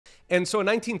And so in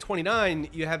 1929,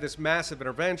 you had this massive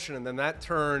intervention, and then that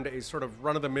turned a sort of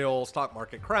run-of-the-mill stock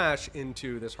market crash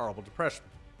into this horrible depression.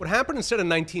 What happened instead in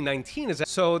 1919 is that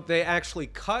so they actually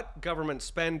cut government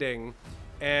spending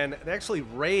and they actually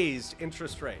raised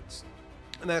interest rates.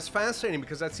 And that's fascinating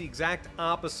because that's the exact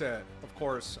opposite, of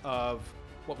course, of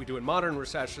what we do in modern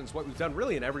recessions, what we've done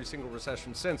really in every single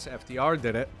recession since FDR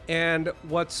did it. And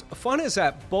what's fun is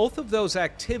that both of those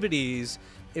activities,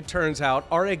 it turns out,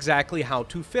 are exactly how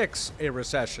to fix a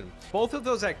recession. Both of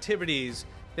those activities,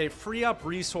 they free up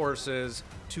resources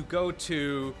to go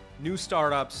to new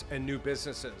startups and new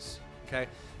businesses, okay?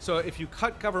 So if you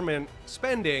cut government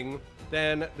spending,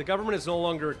 then the government is no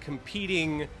longer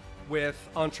competing with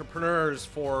entrepreneurs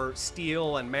for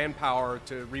steel and manpower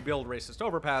to rebuild racist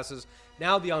overpasses.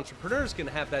 Now the entrepreneurs can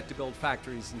have that to build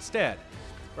factories instead,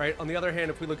 right? On the other hand,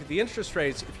 if we look at the interest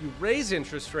rates, if you raise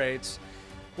interest rates,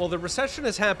 well, the recession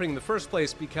is happening in the first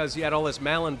place because you had all this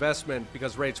malinvestment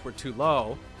because rates were too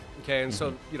low, okay? And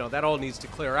so, you know, that all needs to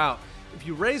clear out. If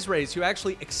you raise rates, you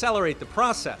actually accelerate the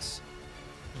process.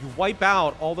 You wipe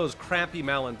out all those crappy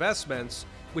malinvestments,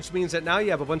 which means that now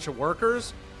you have a bunch of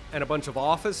workers and a bunch of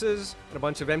offices and a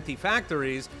bunch of empty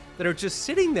factories that are just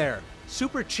sitting there,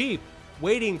 super cheap,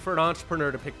 waiting for an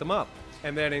entrepreneur to pick them up.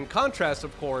 And then in contrast,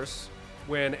 of course,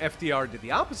 when FDR did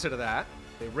the opposite of that,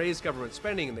 they raised government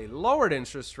spending and they lowered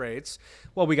interest rates,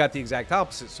 well, we got the exact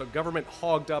opposite. So government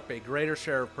hogged up a greater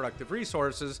share of productive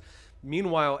resources.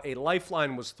 Meanwhile, a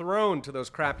lifeline was thrown to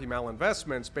those crappy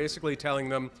malinvestments, basically telling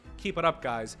them, keep it up,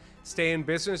 guys. Stay in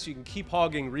business. You can keep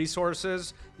hogging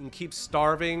resources. You can keep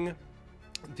starving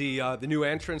the new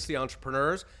entrants, the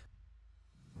entrepreneurs.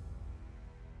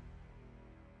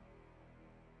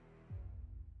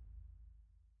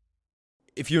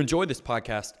 If you enjoyed this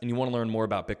podcast and you want to learn more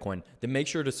about Bitcoin, then make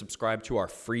sure to subscribe to our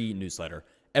free newsletter.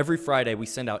 Every Friday, we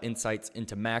send out insights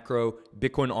into macro,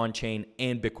 Bitcoin on-chain,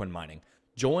 and Bitcoin mining.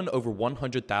 Join over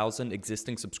 100,000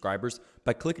 existing subscribers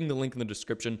by clicking the link in the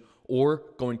description or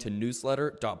going to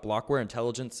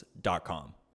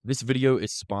newsletter.blockwareintelligence.com. This video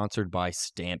is sponsored by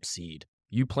Stampseed.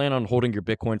 You plan on holding your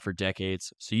Bitcoin for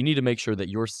decades, so you need to make sure that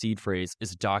your seed phrase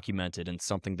is documented in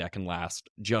something that can last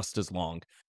just as long.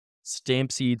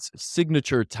 Stampseed's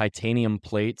signature titanium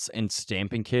plates and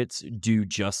stamping kits do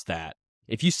just that.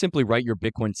 If you simply write your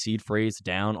Bitcoin seed phrase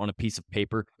down on a piece of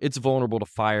paper, it's vulnerable to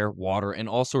fire, water, and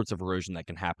all sorts of erosion that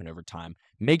can happen over time.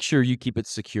 Make sure you keep it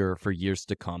secure for years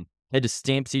to come. Head to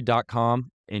stampseed.com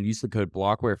and use the code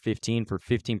Blockware15 for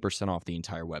 15% off the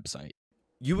entire website.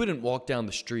 You wouldn't walk down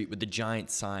the street with a giant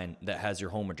sign that has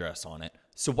your home address on it.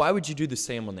 So why would you do the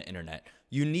same on the internet?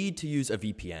 You need to use a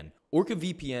VPN.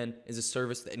 OrcaVPN is a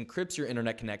service that encrypts your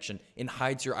internet connection and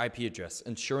hides your IP address,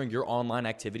 ensuring your online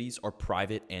activities are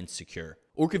private and secure.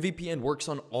 OrcaVPN works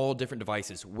on all different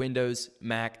devices: Windows,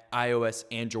 Mac, iOS,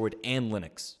 Android, and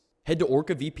Linux. Head to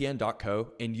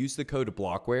OrcaVPN.co and use the code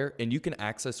Blockware, and you can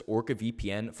access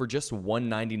OrcaVPN for just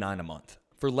 $1.99 a month.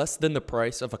 For less than the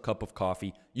price of a cup of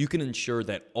coffee, you can ensure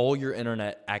that all your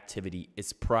internet activity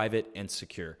is private and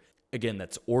secure. Again,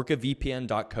 that's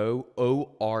OrcaVPN.co,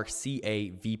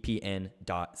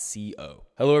 OrcaVPN.co.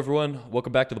 Hello, everyone.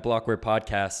 Welcome back to the Blockware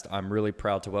Podcast. I'm really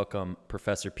proud to welcome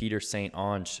Professor Peter St.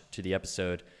 Onge to the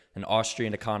episode, an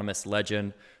Austrian economist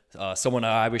legend, someone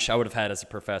I wish I would have had as a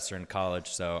professor in college.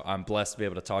 So I'm blessed to be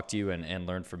able to talk to you and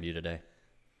learn from you today.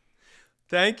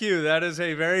 Thank you. That is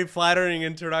a very flattering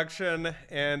introduction.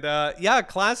 And yeah,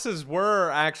 classes were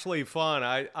actually fun.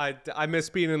 I miss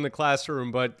being in the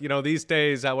classroom, but you know, these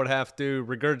days I would have to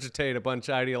regurgitate a bunch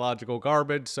of ideological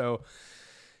garbage. So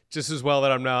just as well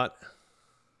that I'm not.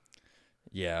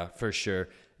 Yeah, for sure.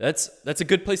 That's a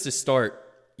good place to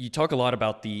start. You talk a lot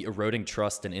about the eroding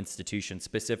trust in institutions,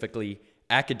 specifically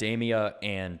academia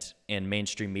and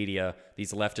mainstream media,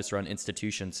 these leftist-run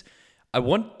institutions. I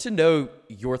want to know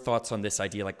your thoughts on this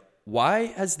idea. Like, why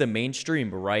has the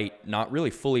mainstream right not really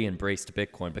fully embraced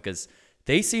Bitcoin? Because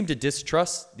they seem to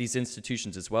distrust these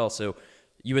institutions as well. So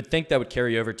you would think that would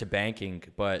carry over to banking,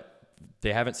 but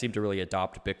they haven't seemed to really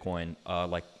adopt Bitcoin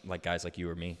like guys like you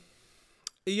or me.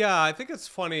 Yeah, I think it's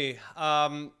funny.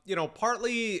 You know,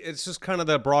 partly it's just kind of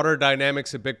the broader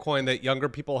dynamics of Bitcoin that younger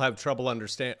people have trouble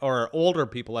understand, or older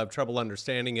people have trouble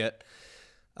understanding it.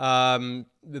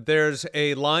 There's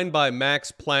a line by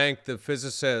Max Planck, the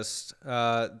physicist,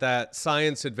 that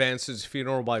science advances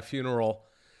funeral by funeral.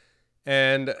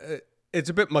 And it's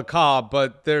a bit macabre,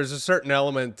 but there's a certain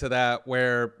element to that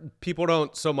where people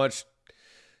don't so much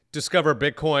discover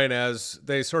Bitcoin as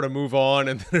they sort of move on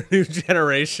and then a new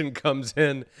generation comes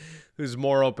in who's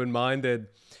more open-minded.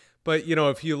 But, you know,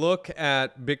 if you look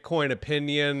at Bitcoin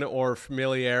opinion or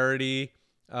familiarity,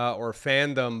 or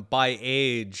fandom by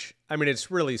age, I mean,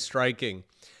 it's really striking.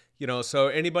 So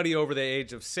anybody over the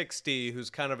age of 60 who's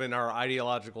kind of in our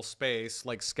ideological space,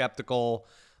 like skeptical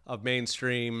of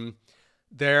mainstream,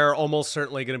 they're almost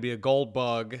certainly going to be a gold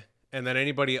bug. And then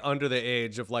anybody under the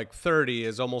age of like 30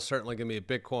 is almost certainly going to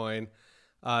be a Bitcoin.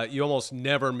 You almost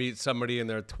never meet somebody in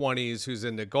their 20s who's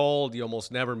into gold. You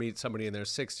almost never meet somebody in their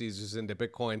 60s who's into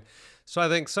Bitcoin. So I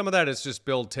think some of that is just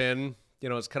built in.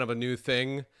 It's kind of a new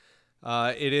thing.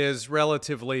 It is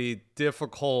relatively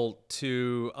difficult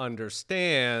to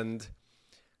understand.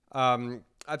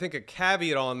 I think a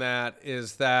caveat on that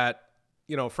is that,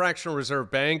 fractional reserve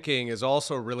banking is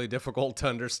also really difficult to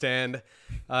understand,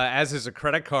 as is a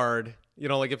credit card.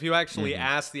 Like if you actually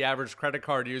ask the average credit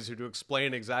card user to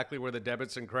explain exactly where the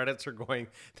debits and credits are going,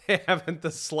 they haven't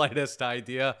the slightest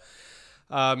idea.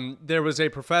 There was a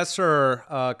professor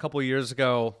a couple of years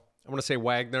ago, I want to say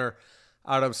Wagner,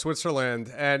 out of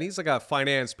Switzerland, and he's like a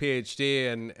finance Ph.D.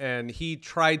 and he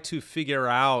tried to figure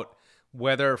out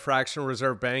whether fractional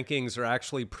reserve bankings are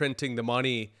actually printing the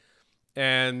money.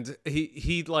 And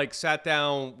he like sat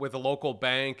down with a local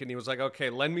bank and he was like, okay,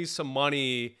 lend me some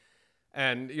money.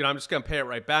 And, I'm just going to pay it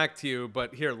right back to you.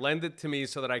 But here, lend it to me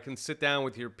so that I can sit down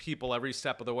with your people every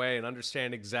step of the way and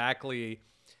understand exactly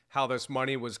how this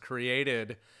money was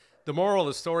created. The moral of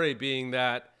the story being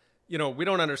that, we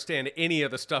don't understand any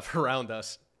of the stuff around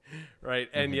us, right?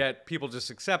 And yet people just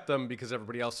accept them because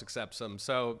everybody else accepts them.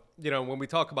 So, when we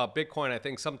talk about Bitcoin, I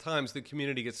think sometimes the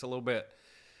community gets a little bit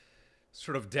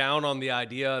sort of down on the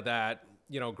idea that,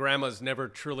 grandma's never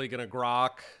truly going to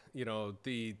grok,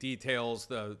 the details,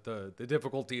 the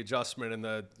difficulty adjustment and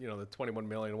the 21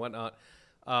 million and whatnot,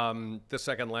 the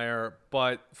second layer.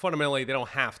 But fundamentally, they don't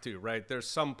have to, right? There's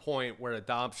some point where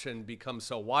adoption becomes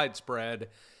so widespread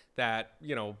that,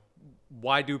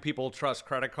 why do people trust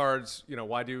credit cards?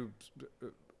 Why do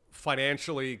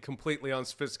financially completely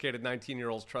unsophisticated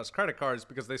 19-year-olds trust credit cards?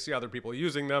 Because they see other people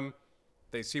using them.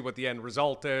 They see what the end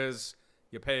result is.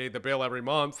 You pay the bill every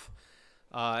month,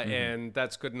 and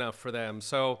that's good enough for them.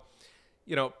 So,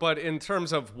 but in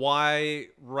terms of why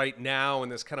right now in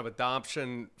this kind of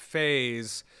adoption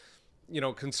phase,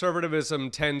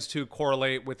 conservatism tends to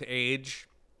correlate with age.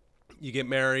 You get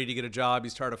married, you get a job, you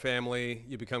start a family,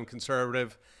 you become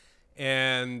conservative,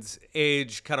 and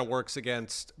age kind of works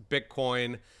against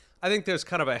Bitcoin. I think there's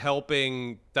kind of a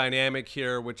helping dynamic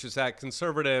here, which is that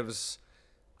conservatives,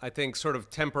 I think, sort of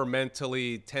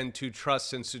temperamentally tend to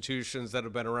trust institutions that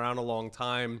have been around a long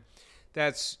time.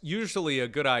 That's usually a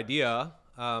good idea,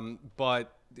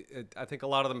 but I think a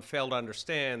lot of them fail to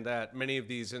understand that many of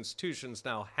these institutions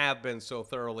now have been so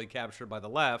thoroughly captured by the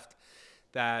left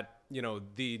that,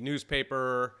 the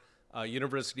newspaper,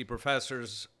 university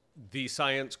professors, the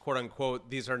science, quote unquote,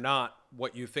 these are not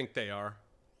what you think they are.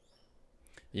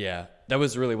 Yeah, that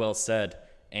was really well said.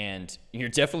 And you're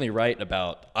definitely right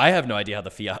about, I have no idea how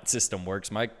the fiat system works.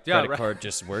 My credit card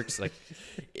just works. Like,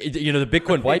 the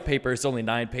Bitcoin white paper is only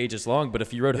 9 pages long, but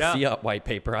if you wrote a fiat white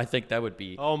paper, I think that would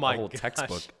be a whole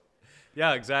textbook.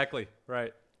 Yeah, exactly.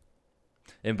 Right.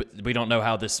 And we don't know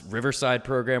how this Riverside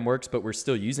program works, but we're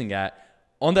still using that.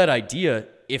 On that idea,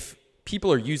 if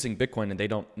people are using Bitcoin and they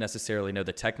don't necessarily know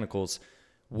the technicals,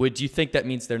 would you think that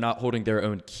means they're not holding their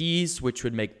own keys, which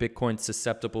would make Bitcoin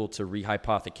susceptible to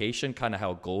rehypothecation, kind of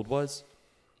how gold was?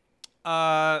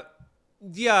 Yeah,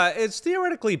 it's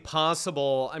theoretically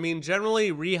possible. I mean,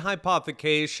 generally,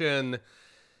 rehypothecation,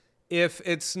 if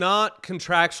it's not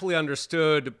contractually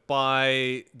understood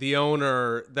by the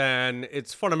owner, then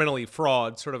it's fundamentally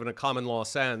fraud, sort of in a common law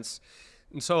sense.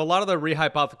 And so a lot of the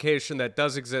rehypothecation that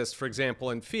does exist, for example,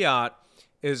 in fiat,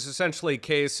 is essentially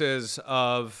cases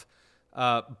of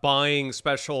buying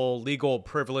special legal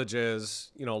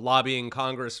privileges, lobbying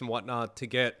Congress and whatnot to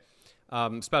get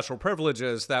special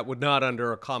privileges that would not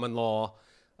under a common law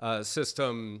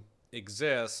system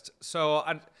exist. So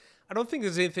I don't think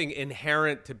there's anything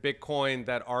inherent to Bitcoin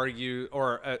that or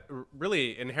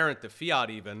really inherent to fiat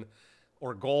even,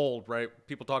 or gold, right?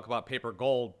 People talk about paper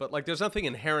gold, but like there's nothing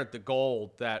inherent to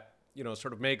gold that,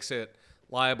 sort of makes it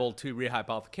liable to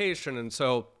rehypothecation. And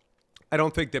so I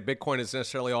don't think that Bitcoin is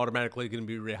necessarily automatically going to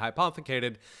be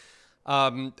rehypothecated.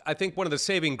 I think one of the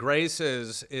saving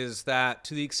graces is that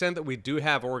to the extent that we do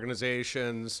have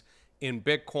organizations in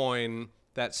Bitcoin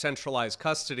that centralize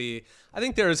custody, I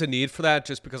think there is a need for that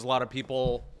just because a lot of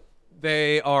people,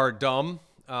 they are dumb.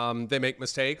 They make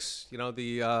mistakes.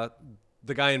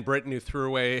 The guy in Britain who threw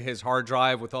away his hard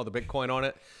drive with all the Bitcoin on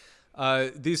it.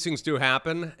 These things do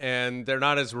happen, and they're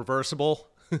not as reversible.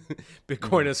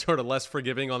 Bitcoin is sort of less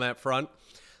forgiving on that front.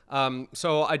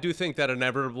 So I do think that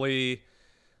inevitably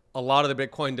a lot of the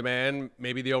Bitcoin demand,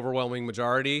 maybe the overwhelming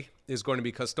majority, is going to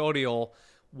be custodial.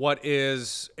 What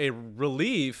is a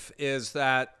relief is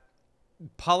that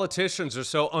politicians are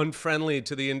so unfriendly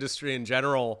to the industry in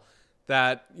general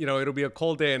that, it'll be a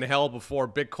cold day in hell before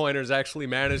Bitcoiners actually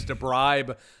manage to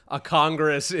bribe a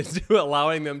Congress into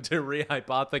allowing them to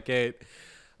rehypothecate.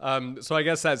 So I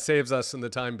guess that saves us in the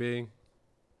time being.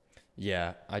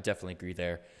 Yeah, I definitely agree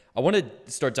there. I want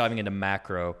to start diving into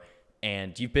macro,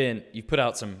 and you put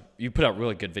out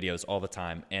really good videos all the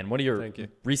time. And one of your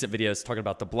recent videos talking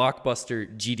about the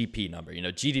blockbuster GDP number.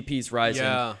 GDP is rising.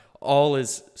 Yeah. All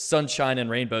is sunshine and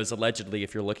rainbows, allegedly,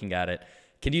 if you're looking at it.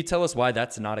 Can you tell us why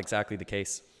that's not exactly the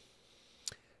case?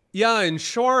 Yeah, in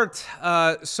short,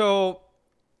 so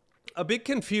a big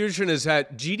confusion is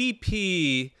that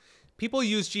GDP, people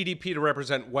use GDP to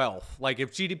represent wealth. Like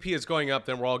if GDP is going up,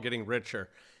 then we're all getting richer.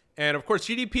 And of course,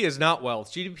 GDP is not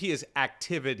wealth. GDP is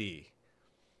activity.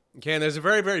 Okay, and there's a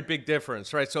very, very big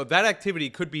difference, right? So that activity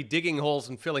could be digging holes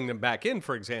and filling them back in,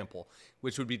 for example,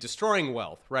 which would be destroying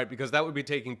wealth, right? Because that would be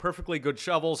taking perfectly good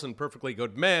shovels and perfectly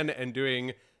good men and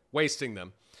wasting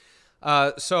them.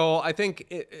 So I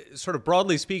think, sort of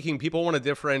broadly speaking, people want to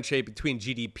differentiate between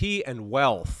GDP and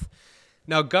wealth.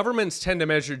 Now, governments tend to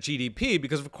measure GDP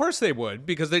because, of course, they would,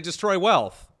 because they destroy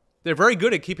wealth. They're very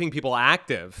good at keeping people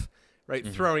active, right?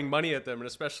 Mm-hmm. Throwing money at them, and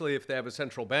especially if they have a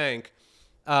central bank.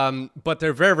 But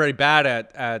they're very, very bad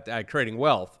at creating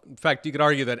wealth. In fact, you could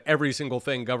argue that every single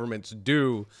thing governments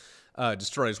do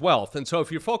destroys wealth. And so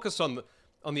if you focus on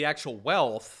the actual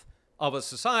wealth of a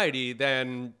society,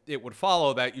 then it would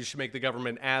follow that you should make the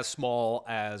government as small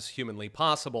as humanly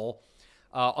possible.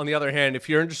 On the other hand, if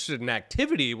you're interested in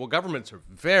activity, well, governments are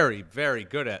very, very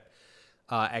good at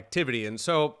activity. And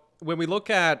so when we look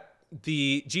at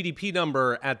the GDP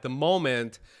number at the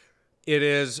moment, it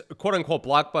is quote unquote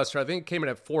blockbuster. I think it came in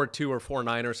at 4.2 or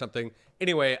 4.9 or something.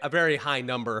 Anyway, a very high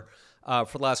number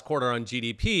for the last quarter on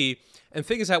GDP. And the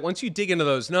thing is that once you dig into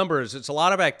those numbers, it's a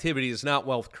lot of activity, it's not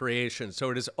wealth creation.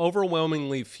 So it is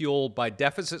overwhelmingly fueled by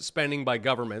deficit spending by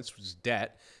governments, which is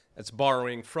debt. That's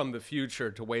borrowing from the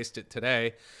future to waste it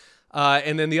today.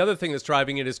 And then the other thing that's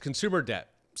driving it is consumer debt.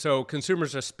 So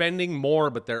consumers are spending more,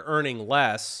 but they're earning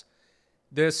less.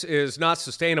 This is not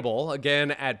sustainable.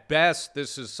 Again, at best,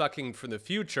 this is sucking from the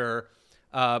future.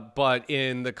 But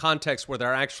in the context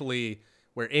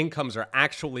where incomes are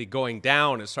actually going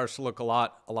down, it starts to look a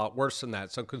lot worse than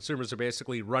that. So consumers are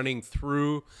basically running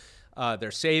through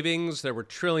their savings. There were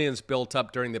trillions built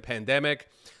up during the pandemic.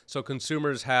 So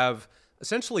consumers have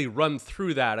essentially run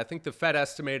through that. I think the Fed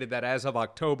estimated that as of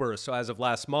October, so as of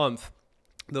last month,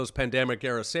 those pandemic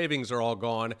era savings are all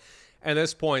gone. At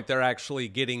this point, they're actually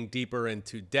getting deeper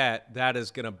into debt. That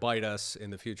is going to bite us in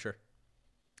the future.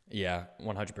 Yeah,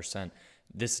 100%.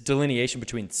 This delineation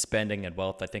between spending and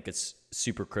wealth, I think, is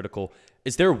super critical.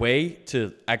 Is there a way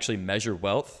to actually measure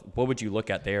wealth? What would you look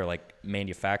at there, like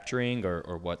manufacturing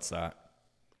or what's that?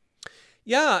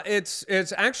 Yeah, it's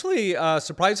actually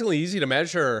surprisingly easy to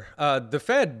measure. The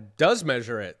Fed does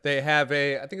measure it. They have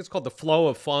I think it's called the flow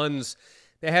of funds.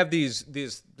 They have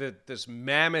this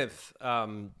mammoth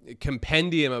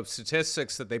compendium of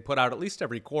statistics that they put out at least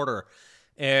every quarter.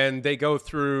 And they go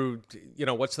through,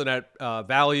 what's the net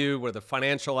value, what are the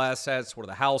financial assets, what are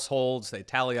the households, they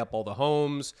tally up all the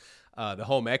homes, the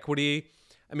home equity.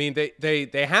 I mean,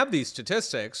 they have these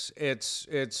statistics.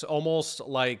 It's almost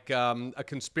like a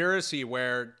conspiracy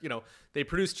where, they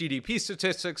produce GDP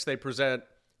statistics, they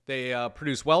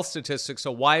produce wealth statistics.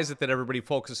 So why is it that everybody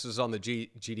focuses on the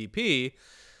GDP?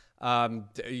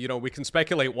 We can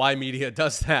speculate why media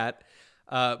does that.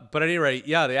 But at any rate,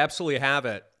 yeah, they absolutely have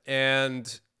it.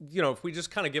 And, if we just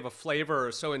kind of give a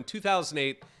flavor. So in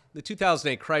 2008, the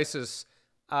 2008 crisis,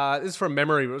 this is from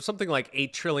memory, it was something like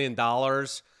 $8 trillion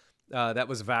that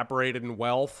was evaporated in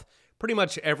wealth. Pretty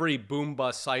much every boom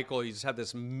bust cycle, you just have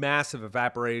this massive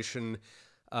evaporation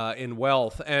in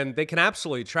wealth. And they can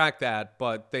absolutely track that,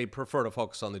 but they prefer to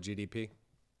focus on the GDP.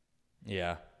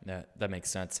 Yeah, that makes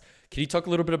sense. Can you talk a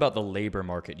little bit about the labor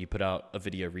market? You put out a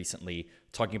video recently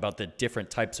talking about the different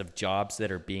types of jobs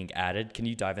that are being added. Can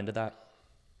you dive into that?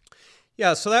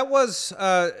 Yeah, so that was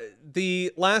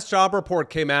the last job report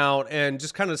came out and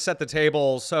just kind of set the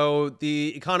table. So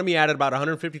the economy added about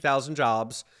 150,000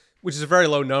 jobs, which is a very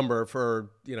low number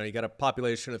for, you got a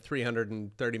population of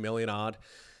 330 million odd.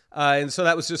 And so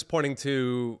that was just pointing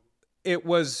to, it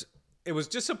was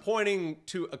disappointing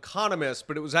to economists,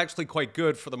 but it was actually quite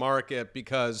good for the market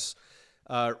because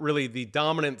really the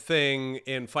dominant thing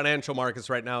in financial markets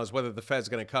right now is whether the Fed's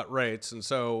going to cut rates. And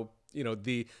so,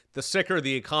 the sicker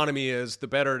the economy is, the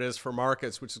better it is for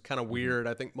markets, which is kind of weird.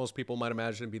 I think most people might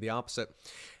imagine it'd be the opposite.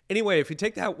 Anyway, if you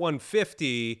take that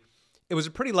 150, it was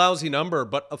a pretty lousy number,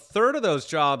 but a third of those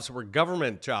jobs were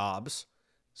government jobs.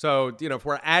 So, if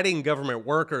we're adding government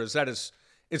workers, it's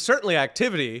certainly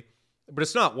activity, but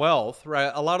it's not wealth, right?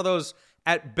 A lot of those,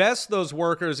 at best, those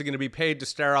workers are going to be paid to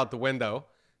stare out the window.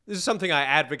 This is something I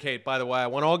advocate, by the way. I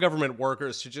want all government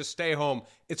workers to just stay home.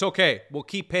 It's okay. We'll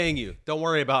keep paying you. Don't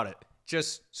worry about it.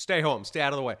 Just stay home. Stay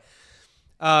out of the way.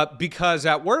 Because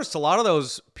at worst, a lot of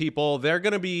those people, they're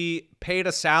going to be paid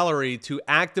a salary to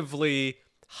actively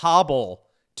hobble,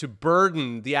 to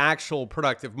burden the actual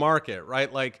productive market,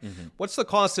 right? Like, what's the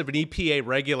cost of an EPA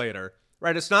regulator,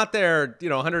 right? It's not their,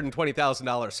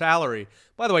 $120,000 salary.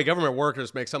 By the way, government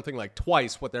workers make something like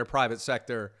twice what their private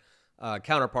sector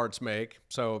counterparts make.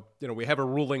 So, we have a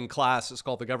ruling class. It's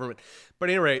called the government. But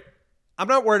at any rate, I'm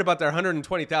not worried about their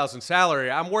 $120,000 salary.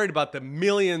 I'm worried about the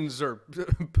millions or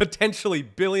potentially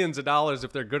billions of dollars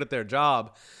if they're good at their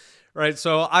job, right?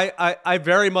 So I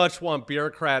very much want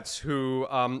bureaucrats who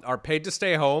are paid to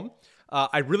stay home.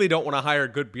 I really don't want to hire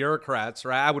good bureaucrats,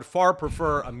 right? I would far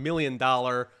prefer $1 million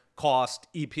cost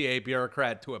EPA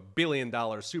bureaucrat to $1 billion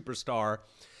superstar.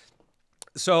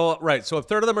 So, right. So a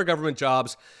third of them are government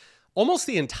jobs. Almost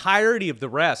the entirety of the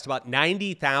rest, about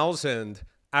 90,000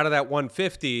 out of that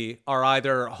 150, are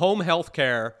either home health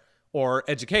care or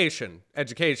education.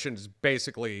 Education is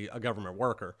basically a government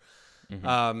worker.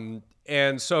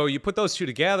 And so you put those two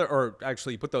together, or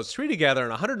actually you put those three together,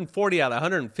 and 140 out of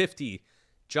 150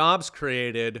 jobs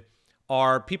created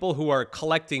are people who are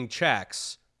collecting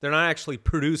checks. They're not actually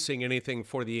producing anything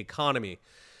for the economy.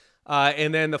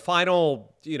 And then the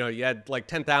final, you had like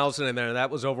 10,000 in there.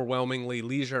 That was overwhelmingly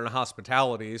leisure and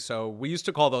hospitality. So we used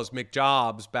to call those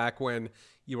McJobs back when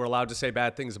you were allowed to say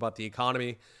bad things about the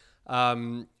economy.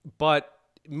 But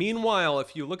meanwhile,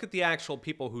 if you look at the actual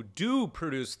people who do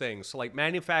produce things, so like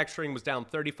manufacturing was down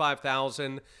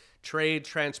 35,000, trade,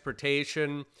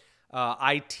 transportation,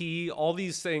 IT, all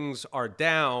these things are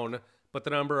down, but the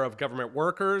number of government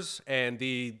workers and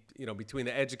the, between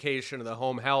the education and the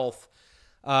home health,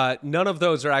 none of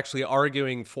those are actually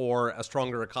arguing for a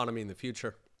stronger economy in the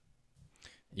future.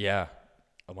 Yeah,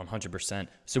 100%.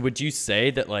 So would you say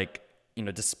that, like,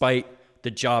 despite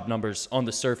the job numbers on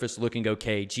the surface looking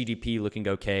okay, GDP looking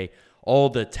okay, all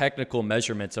the technical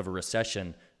measurements of a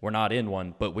recession, we're not in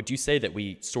one, but would you say that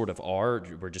we sort of are?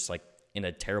 We're just like in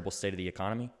a terrible state of the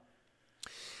economy?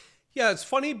 Yeah, it's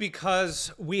funny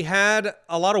because we had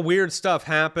a lot of weird stuff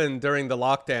happen during the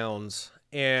lockdowns.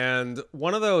 And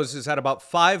one of those is that about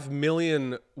 5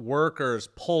 million workers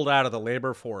pulled out of the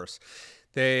labor force.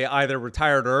 They either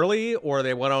retired early or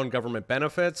they went on government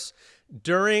benefits.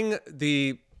 During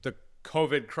the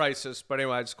COVID crisis, but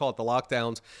anyway, I just call it the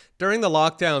lockdowns. During the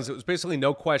lockdowns, it was basically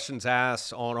no questions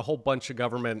asked on a whole bunch of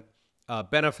government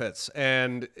benefits.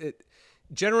 And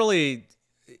generally,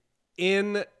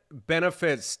 in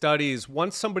benefit studies,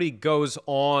 once somebody goes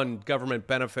on government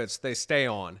benefits, they stay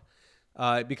on.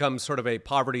 It becomes sort of a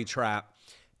poverty trap.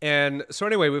 And so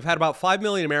anyway, we've had about 5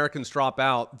 million Americans drop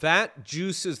out. That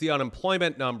juices the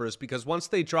unemployment numbers because once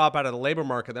they drop out of the labor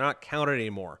market, they're not counted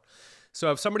anymore.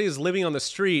 So if somebody is living on the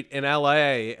street in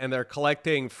LA and they're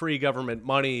collecting free government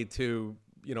money to,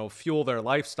 fuel their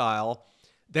lifestyle,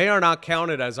 they are not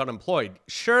counted as unemployed.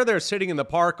 Sure, they're sitting in the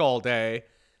park all day,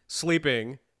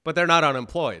 sleeping, but they're not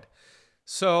unemployed.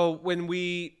 So when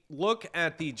we look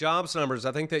at the jobs numbers,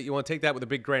 I think that you want to take that with a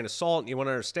big grain of salt, and you want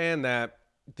to understand that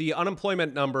the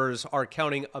unemployment numbers are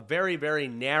counting a very, very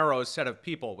narrow set of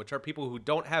people, which are people who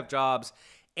don't have jobs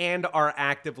and are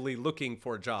actively looking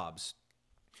for jobs.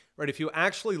 Right? If you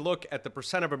actually look at the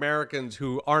percent of Americans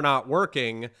who are not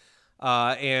working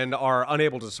and are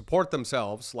unable to support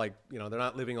themselves, like, they're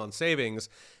not living on savings,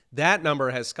 that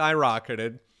number has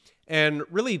skyrocketed. And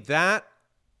really that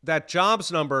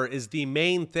jobs number is the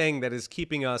main thing that is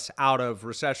keeping us out of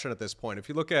recession at this point. If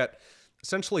you look at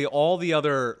essentially all the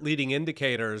other leading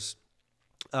indicators,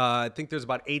 I think there's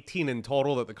about 18 in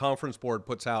total that the Conference Board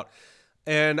puts out.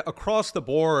 And across the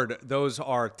board, those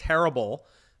are terrible.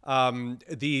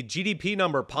 The GDP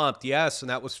number pumped, yes,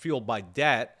 and that was fueled by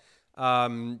debt.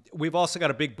 We've also got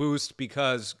a big boost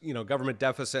because, government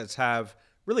deficits have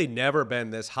really never been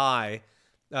this high.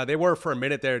 They were for a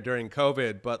minute there during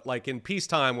COVID, but like in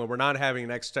peacetime when we're not having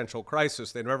an existential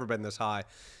crisis, they've never been this high.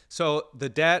 So the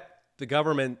debt, the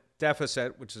government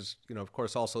deficit, which is, of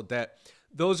course, also debt,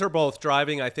 those are both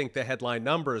driving, I think, the headline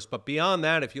numbers. But beyond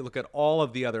that, if you look at all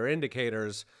of the other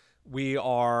indicators, we're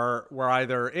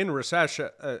either in recession.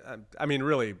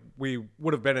 Really, we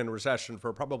would have been in recession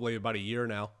for probably about a year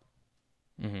now.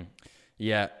 Mm-hmm.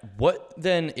 Yeah. What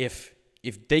then if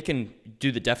if they can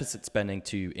do the deficit spending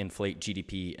to inflate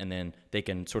GDP, and then they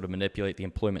can sort of manipulate the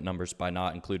employment numbers by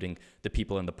not including the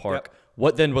people in the park,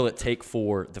 what then will it take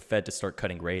for the Fed to start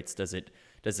cutting rates? Does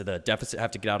the deficit have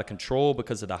to get out of control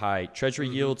because of the high treasury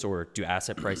yields, or do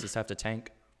asset prices have to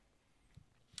tank?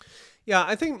 Yeah,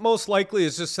 I think most likely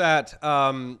is just that,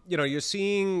 you're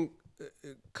seeing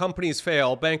companies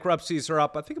fail. Bankruptcies are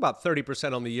up, I think, about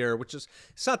 30% on the year, which is,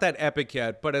 it's not that epic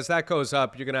yet, but as that goes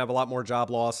up, you're going to have a lot more job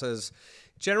losses.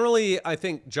 Generally, I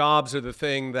think jobs are the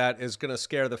thing that is going to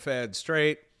scare the Fed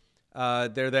straight.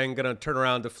 They're then going to turn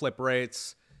around to flip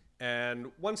rates.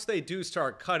 And once they do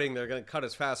start cutting, they're going to cut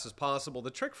as fast as possible. The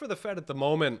trick for the Fed at the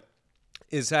moment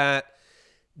is that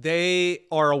they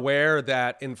are aware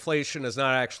that inflation has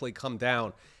not actually come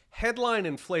down. Headline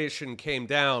inflation came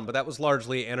down, but that was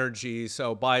largely energy.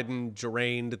 So Biden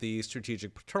drained the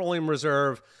Strategic Petroleum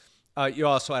Reserve. You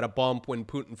also had a bump when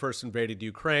Putin first invaded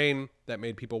Ukraine. That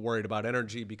made people worried about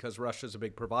energy because Russia's a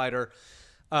big provider.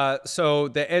 So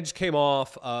the edge came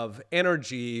off of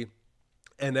energy,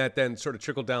 and that then sort of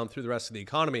trickled down through the rest of the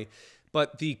economy.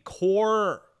 But the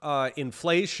core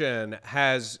inflation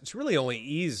it's really only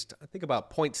eased, I think,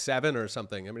 about 0.7 or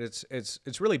something. I mean,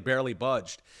 it's really barely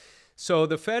budged. So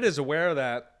the Fed is aware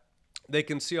that they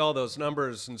can see all those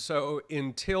numbers. And so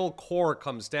until core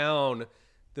comes down,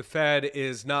 the Fed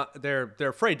is not, they're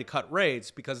afraid to cut rates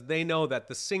because they know that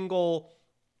the single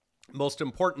most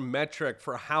important metric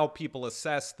for how people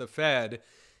assess the Fed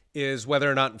is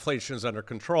whether or not inflation is under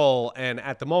control. And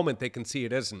at the moment, they can see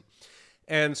it isn't.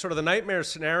 And sort of the nightmare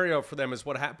scenario for them is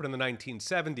what happened in the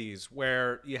 1970s,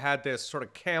 where you had this sort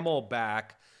of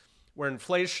camelback where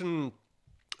inflation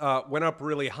went up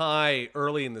really high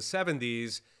early in the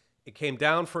 70s. It came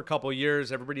down for a couple of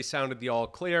years. Everybody sounded the all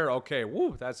clear. Okay,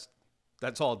 woo, that's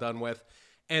all done with.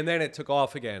 And then it took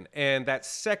off again. And that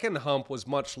second hump was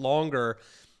much longer.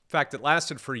 In fact, it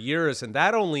lasted for years. And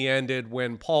that only ended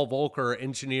when Paul Volcker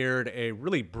engineered a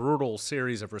really brutal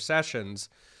series of recessions.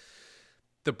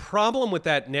 The problem with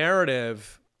that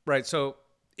narrative, right? So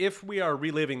if we are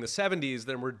reliving the 70s,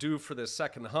 then we're due for this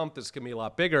second hump that's going to be a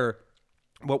lot bigger.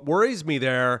 What worries me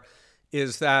there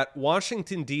is that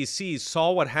Washington, D.C.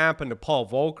 saw what happened to Paul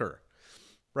Volcker,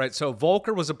 right? So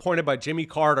Volcker was appointed by Jimmy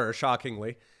Carter,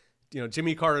 shockingly.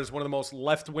 Jimmy Carter is one of the most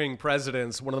left-wing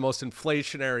presidents, one of the most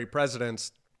inflationary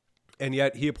presidents, and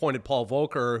yet he appointed Paul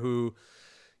Volcker, who,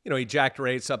 he jacked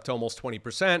rates up to almost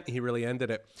 20%. He really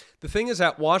ended it. The thing is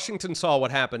that Washington saw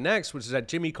what happened next, which is that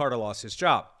Jimmy Carter lost his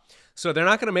job. So they're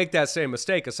not going to make that same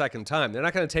mistake a second time. They're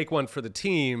not going to take one for the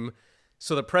team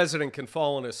so the president can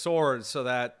fall on his sword so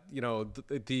that,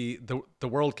 the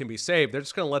world can be saved. They're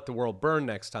just going to let the world burn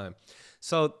next time.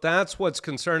 So that's what's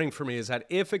concerning for me, is that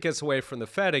if it gets away from the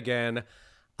Fed again,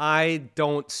 I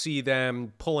don't see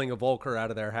them pulling a Volcker out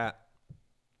of their hat.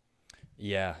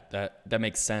 Yeah, that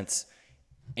makes sense.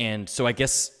 And so I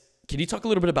guess, can you talk a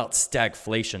little bit about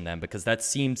stagflation then? Because that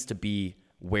seems to be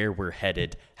where we're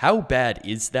headed. How bad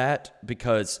is that?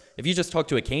 Because if you just talk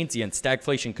to a Keynesian,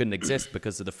 stagflation couldn't exist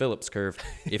because of the Phillips curve.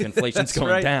 If inflation's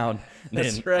going down,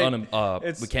 then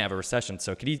we can't have a recession.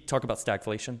 So can you talk about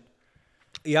stagflation?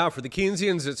 Yeah, for the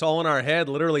Keynesians, it's all in our head.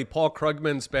 Literally, Paul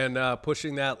Krugman's been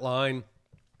pushing that line.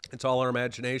 It's all our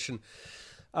imagination.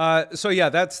 So yeah,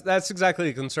 that's exactly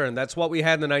the concern. That's what we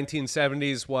had in the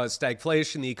 1970s was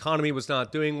stagflation. The economy was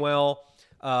not doing well.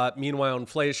 Meanwhile,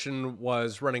 inflation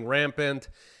was running rampant.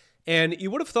 And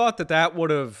you would have thought that would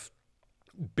have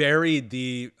buried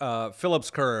the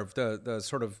Phillips curve, the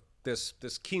sort of this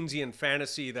Keynesian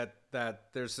fantasy that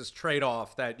there's this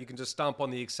trade-off that you can just stomp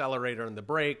on the accelerator and the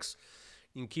brakes.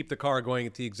 You can keep the car going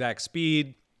at the exact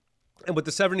speed. And what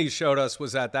the 70s showed us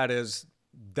was that is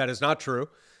not true.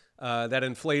 That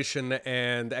inflation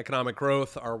and economic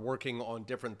growth are working on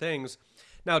different things.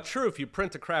 Now, true, if you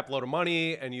print a crap load of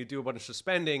money and you do a bunch of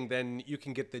spending, then you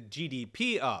can get the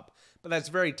GDP up. But that's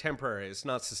very temporary. It's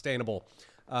not sustainable.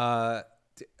 I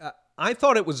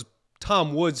thought it was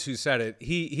Tom Woods who said it.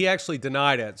 He actually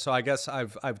denied it, so I guess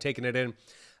I've taken it in.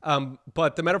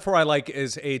 But the metaphor I like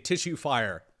is a tissue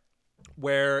fire,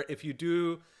 where if you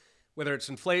do, whether it's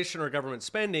inflation or government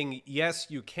spending, yes,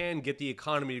 you can get the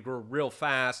economy to grow real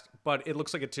fast, but it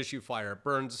looks like a tissue fire. It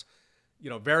burns,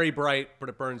 very bright, but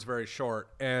it burns very short.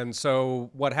 And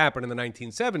so what happened in the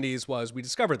 1970s was we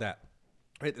discovered that.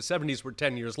 Right? The 70s were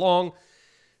 10 years long.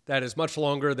 That is much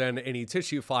longer than any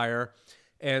tissue fire.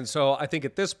 And so I think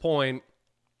at this point,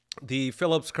 the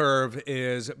Phillips curve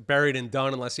is buried and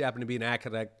done unless you happen to be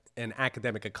an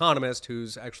academic economist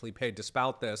who's actually paid to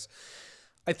spout this.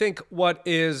 I think what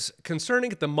is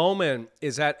concerning at the moment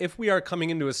is that if we are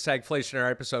coming into a stagflationary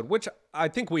episode, which I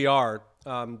think we are,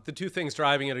 The two things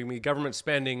driving it are going to be government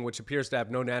spending, which appears to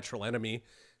have no natural enemy.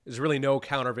 There's really no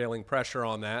countervailing pressure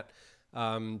on that.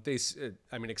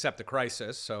 Except the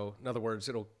crisis. So in other words,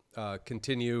 it'll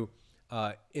continue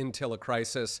until a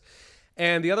crisis.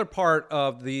 And the other part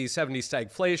of the 70s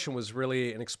stagflation was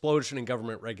really an explosion in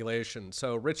government regulation.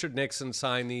 So Richard Nixon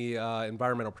signed the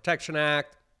Environmental Protection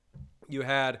Act. You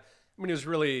had,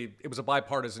 it was a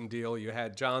bipartisan deal. You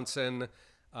had Johnson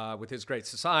with his Great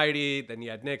Society, then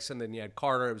you had Nixon, then you had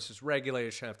Carter. It was just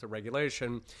regulation after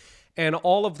regulation. And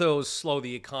all of those slow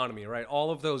the economy, right?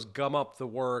 All of those gum up the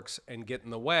works and get in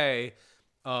the way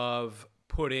of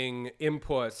putting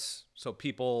inputs, so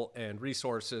people and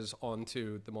resources,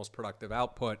 onto the most productive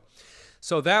output.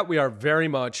 So that we are very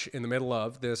much in the middle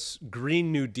of this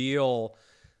Green New Deal,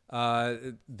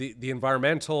 the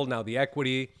environmental, now the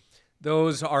equity.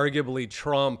 Those arguably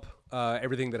trump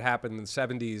everything that happened in the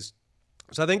 70s.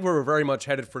 So I think we're very much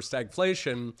headed for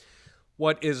stagflation.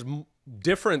 What is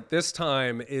different this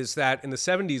time is that in the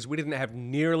 70s, we didn't have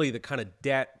nearly the kind of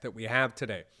debt that we have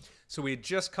today. So we had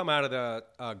just come out of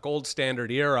the gold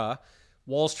standard era.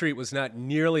 Wall Street was not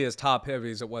nearly as top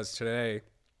heavy as it was today.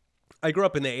 I grew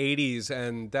up in the 80s,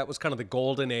 and that was kind of the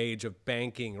golden age of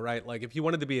banking, right? Like if you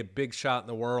wanted to be a big shot in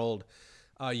the world,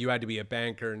 you had to be a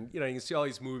banker. And, you can see all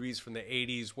these movies from the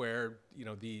 80s where,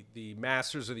 the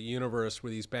masters of the universe were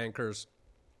these bankers.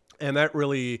 And that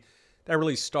really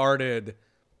started,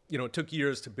 it took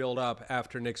years to build up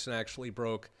after Nixon actually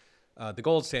broke the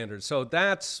gold standard. So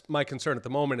that's my concern at the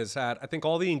moment, is that I think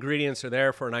all the ingredients are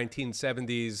there for a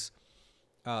 1970s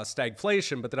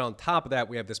stagflation, but then on top of that,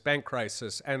 we have this bank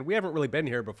crisis, and we haven't really been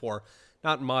here before,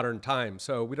 not in modern times.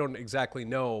 So we don't exactly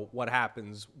know what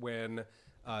happens when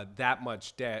that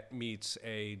much debt meets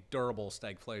a durable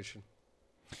stagflation.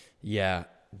 Yeah,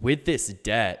 with this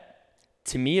debt,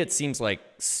 to me, it seems like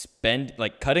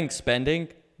cutting spending,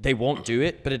 they won't do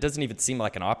it, but it doesn't even seem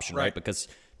like an option, right? Because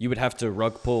you would have to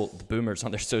rug pull the boomers on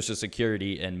their Social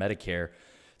Security and Medicare.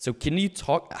 So can you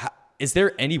talk, is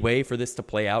there any way for this to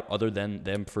play out other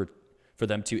than for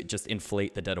them to just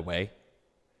inflate the debt away?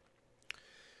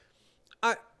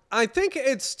 I think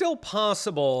it's still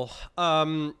possible.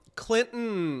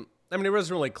 Clinton, it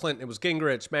wasn't really Clinton, it was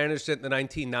Gingrich, managed it in the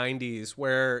 1990s,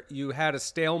 where you had a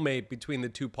stalemate between the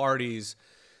two parties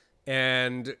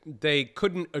and they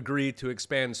couldn't agree to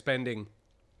expand spending.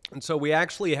 And so we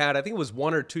actually had, I think it was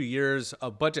 1 or 2 years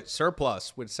of budget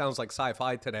surplus, which sounds like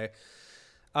sci-fi today.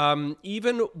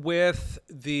 Even with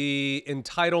the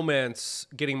entitlements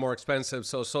getting more expensive,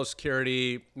 so Social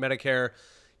Security, Medicare,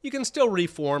 you can still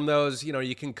reform those.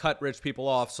 You can cut rich people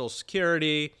off Social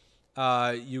Security.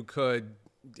 You could,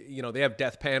 they have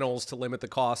death panels to limit the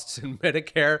costs in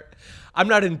Medicare. I'm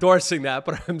not endorsing that,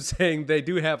 but I'm saying they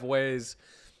do have ways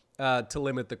to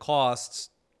limit the costs.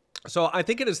 So I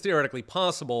think it is theoretically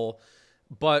possible,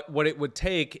 but what it would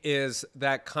take is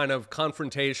that kind of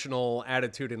confrontational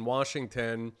attitude in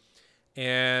Washington.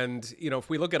 And, if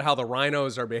we look at how the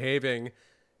rhinos are behaving,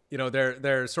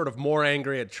 they're sort of more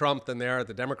angry at Trump than they are at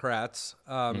the Democrats.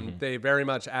 They very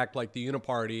much act like the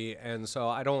uniparty. And so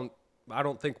I don't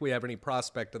think we have any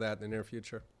prospect of that in the near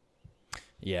future.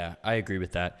 Yeah, I agree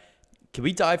with that. Can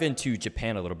we dive into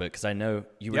Japan a little bit? Because I know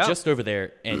you were just over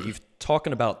there, and you've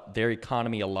talking about their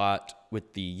economy a lot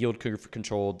with the yield curve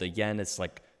control. The yen is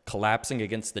like collapsing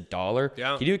against the dollar.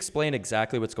 Yeah. Can you explain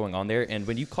exactly what's going on there? And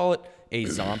when you call it a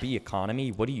zombie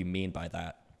economy, what do you mean by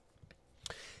that?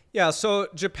 Yeah, so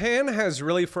Japan has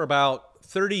really, for about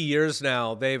 30 years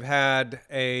now, they've had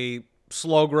a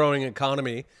slow-growing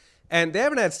economy. And they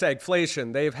haven't had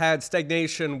stagflation. They've had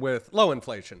stagnation with low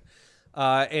inflation.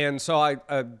 And so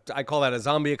I call that a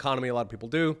zombie economy. A lot of people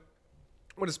do.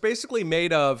 What it's basically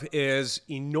made of is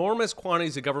enormous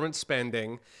quantities of government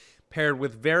spending paired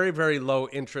with very, very low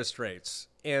interest rates.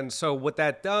 And so what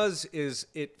that does is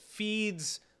it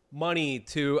feeds money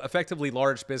to effectively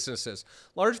large businesses.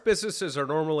 Large businesses are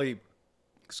normally,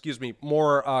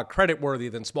 more creditworthy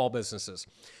than small businesses.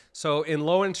 So in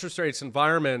low interest rates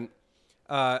environment,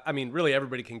 really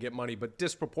everybody can get money, but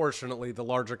disproportionately the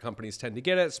larger companies tend to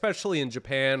get it, especially in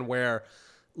Japan, where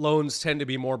loans tend to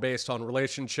be more based on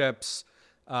relationships.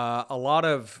 A lot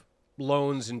of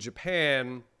loans in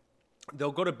Japan,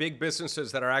 they'll go to big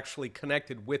businesses that are actually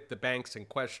connected with the banks in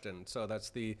question. So that's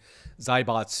the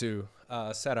Zaibatsu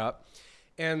setup.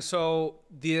 And so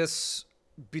this,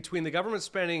 between the government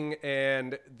spending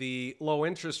and the low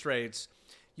interest rates,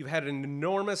 you've had an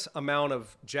enormous amount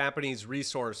of Japanese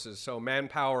resources, so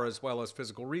manpower as well as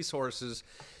physical resources,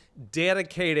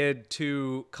 dedicated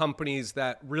to companies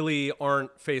that really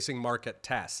aren't facing market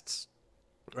tests,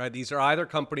 right? These are either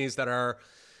companies that are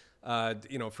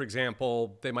You know, for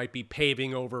example, they might be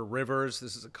paving over rivers.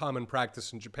 This is a common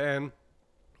practice in Japan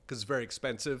because it's very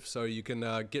expensive. So you can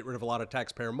get rid of a lot of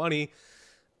taxpayer money.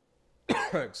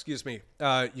 Excuse me.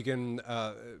 You can,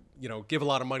 you know, give a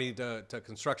lot of money to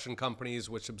construction companies,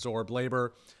 which absorb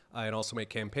labor and also make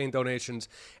campaign donations.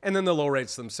 And then the low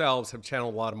rates themselves have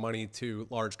channeled a lot of money to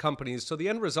large companies. So the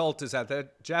end result is that the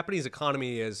Japanese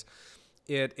economy is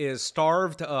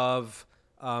starved of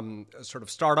sort of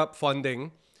startup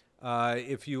funding.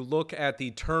 If you look at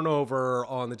the turnover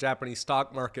on the Japanese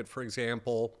stock market, for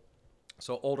example,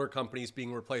 so older companies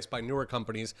being replaced by newer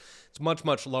companies, it's much,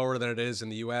 much lower than it is in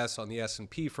the US on the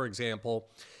S&P, for example.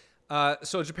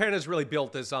 So Japan has really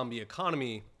built this zombie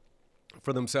economy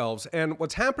for themselves. And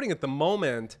what's happening at the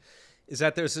moment is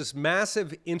that there's this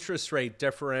massive interest rate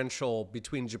differential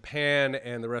between Japan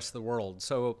and the rest of the world.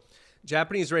 So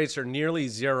Japanese rates are nearly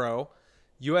zero.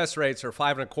 US rates are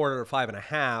 5.25 or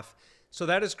 5.5. So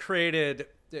that has created,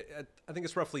 I think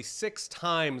it's roughly 6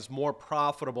 times more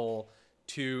profitable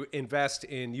to invest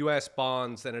in US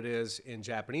bonds than it is in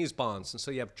Japanese bonds. And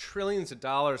so you have trillions of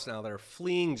dollars now that are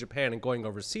fleeing Japan and going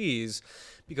overseas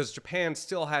because Japan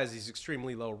still has these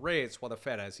extremely low rates while the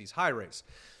Fed has these high rates.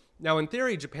 Now, in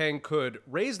theory, Japan could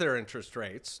raise their interest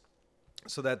rates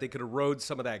so that they could erode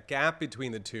some of that gap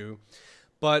between the two.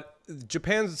 But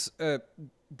Japan's,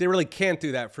 they really can't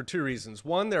do that for 2 reasons.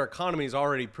 One, their economy is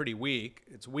already pretty weak.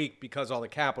 It's weak because all the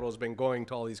capital has been going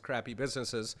to all these crappy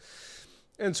businesses.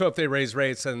 And so if they raise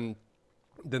rates, then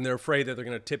they're afraid that they're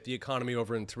going to tip the economy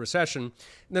over into recession. And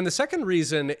then the second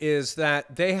reason is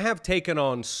that they have taken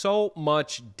on so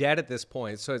much debt at this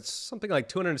point. So it's something like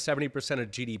 270%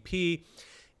 of GDP.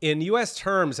 In US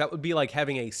terms, that would be like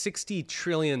having a $60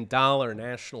 trillion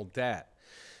national debt.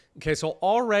 Okay, so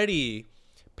already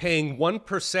paying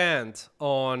 1%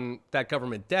 on that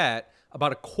government debt,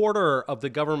 about a quarter of the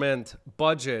government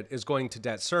budget is going to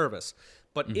debt service.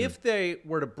 But if they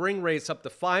were to bring rates up to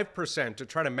 5% to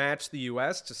try to match the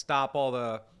U.S. to stop all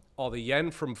the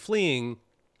yen from fleeing,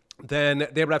 then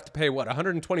they would have to pay, what,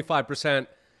 125%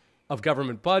 of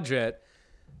government budget.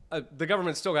 The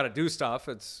government's still got to do stuff.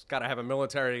 It's got to have a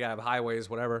military, got to have highways,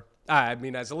 whatever. I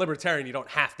mean, as a libertarian, you don't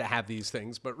have to have these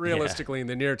things, but realistically, in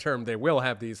the near term, they will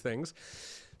have these things.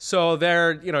 So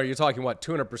they're, you know, you're talking, what,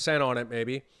 200% on it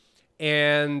maybe.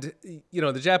 And, you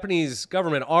know, the Japanese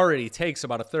government already takes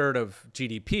about 1/3 of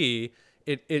GDP.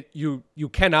 You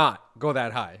cannot go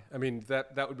that high. I mean,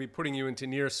 that would be putting you into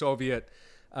near Soviet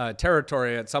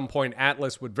territory. At some point,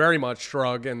 Atlas would very much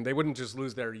shrug, and they wouldn't just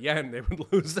lose their yen, they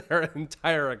would lose their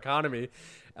entire economy.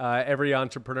 Every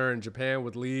entrepreneur in Japan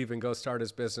would leave and go start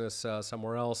his business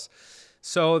somewhere else.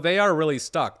 So they are really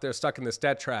stuck. They're stuck in this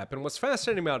debt trap. And what's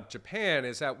fascinating about Japan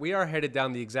is that we are headed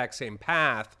down the exact same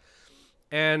path.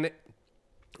 And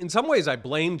in some ways, I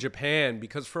blame Japan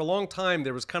because for a long time,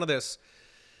 there was kind of this,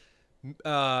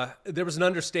 there was an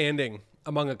understanding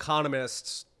among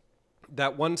economists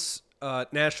that once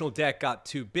national debt got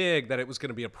too big, that it was going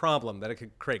to be a problem, that it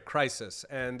could create crisis.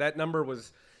 And that number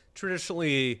was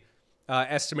traditionally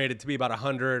estimated to be about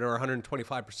 100 or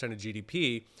 125% of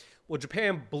GDP. Well,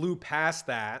 Japan blew past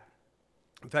that.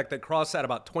 In fact, they crossed that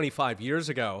about 25 years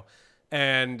ago.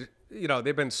 And, you know,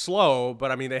 they've been slow, but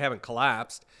I mean, they haven't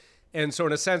collapsed. And so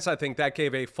in a sense, I think that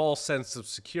gave a false sense of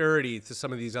security to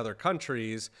some of these other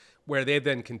countries where they've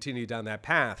then continued down that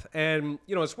path. And,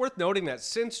 you know, it's worth noting that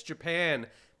since Japan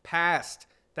passed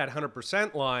that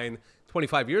 100% line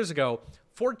 25 years ago,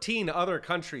 14 other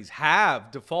countries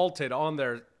have defaulted on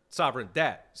their sovereign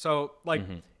debt. So, like,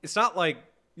 it's not like,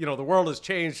 you know, the world has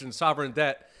changed and sovereign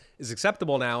debt is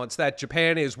acceptable now. It's that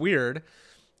Japan is weird.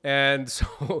 And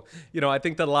so, you know, I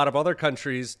think that a lot of other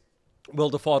countries will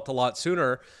default a lot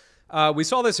sooner. We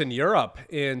saw this in Europe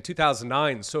in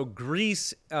 2009. So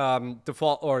Greece they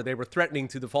were threatening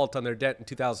to default on their debt in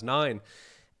 2009.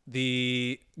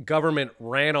 The government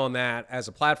ran on that as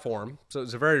a platform. So it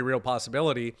was a very real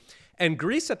possibility. And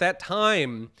Greece at that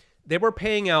time, they were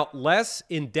paying out less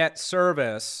in debt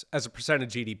service as a percent of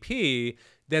GDP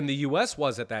than the US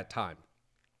was at that time.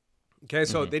 Okay,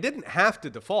 so they didn't have to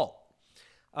default.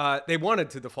 They wanted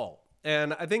to default.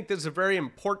 And I think this is a very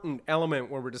important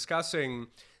element when we're discussing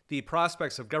the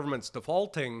prospects of governments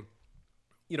defaulting.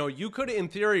 You know, you could, in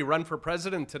theory, run for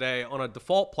president today on a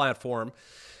default platform.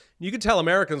 You could tell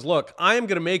Americans, look, I am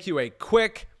going to make you a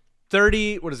quick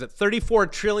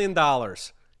 $34 trillion. You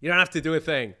don't have to do a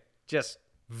thing. Just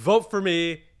vote for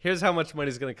me. Here's how much money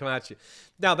is going to come at you.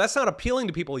 Now, that's not appealing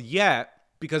to people yet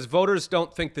because voters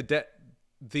don't think the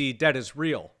debt is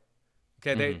real.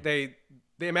 Okay, they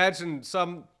imagine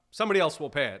some Somebody else will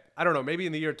pay it. I don't know. Maybe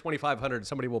in the year 2500,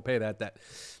 somebody will pay that debt.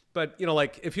 But, you know,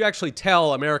 like if you actually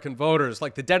tell American voters,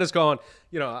 like the debt is gone,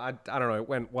 you know, I don't know, it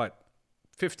went, what,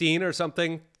 15 or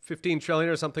something, 15 trillion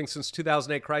or something since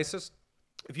 2008 crisis.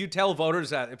 If you tell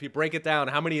voters that, if you break it down,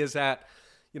 how many is that,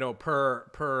 you know, per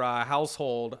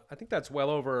household? I think that's well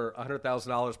over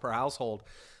 $100,000 per household.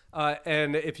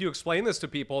 And if you explain this to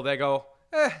people, they go,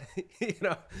 you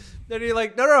know, then you're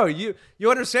like, no, you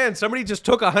understand. Somebody just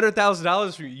took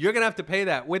 $100,000 from you. You're going to have to pay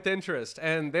that with interest.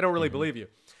 And they don't really believe you.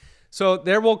 So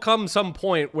there will come some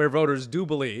point where voters do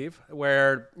believe,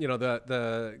 where, you know,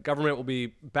 the government will be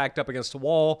backed up against a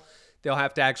wall. They'll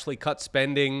have to actually cut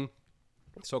spending,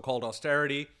 so-called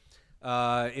austerity,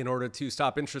 in order to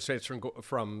stop interest rates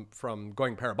from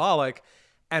going parabolic.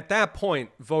 At that point,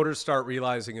 voters start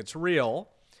realizing it's real.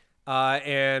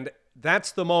 And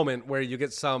that's the moment where you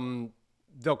get some,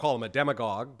 they'll call him a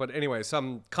demagogue, but anyway,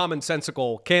 some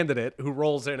commonsensical candidate who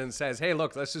rolls in and says, hey,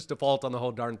 look, let's just default on the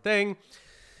whole darn thing.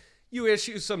 You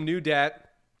issue some new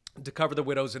debt to cover the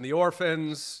widows and the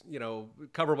orphans, you know,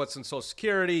 cover what's in Social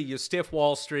Security, you stiff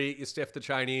Wall Street, you stiff the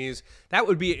Chinese. That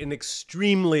would be an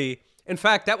extremely, in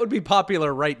fact, that would be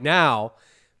popular right now.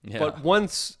 Yeah. But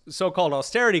once so-called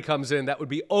austerity comes in, that would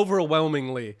be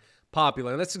overwhelmingly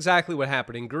popular. And that's exactly what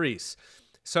happened in Greece.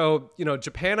 So, you know,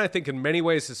 Japan, I think in many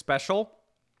ways is special.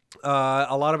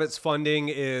 A lot of its funding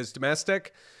is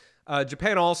domestic.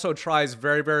 Japan also tries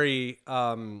very, very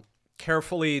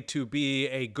carefully to be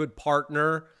a good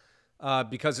partner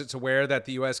because it's aware that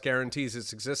the U.S. guarantees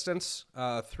its existence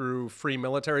through free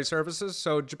military services.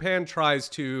 So Japan tries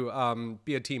to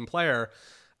be a team player.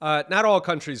 Not all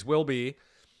countries will be.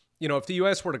 You know, if the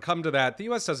U.S. were to come to that, the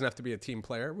U.S. doesn't have to be a team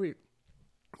player.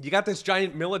 You got this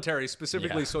giant military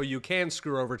specifically so you can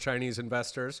screw over Chinese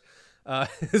investors,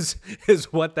 is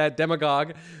what that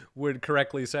demagogue would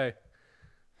correctly say.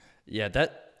 Yeah,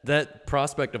 that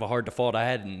prospect of a hard default, I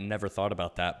had never thought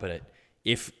about that. But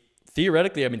if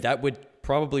theoretically, I mean, that would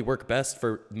probably work best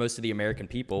for most of the American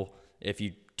people if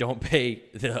you don't pay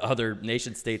the other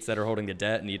nation states that are holding the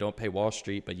debt and you don't pay Wall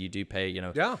Street, but you do pay, you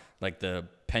know, like the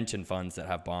pension funds that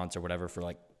have bonds or whatever for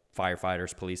like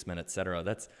firefighters, policemen, et cetera.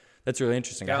 That's really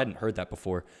interesting. I hadn't heard that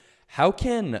before. How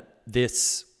can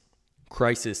this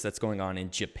crisis that's going on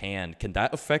in Japan, can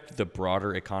that affect the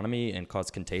broader economy and cause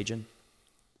contagion?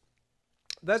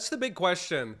 That's the big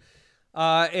question.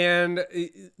 And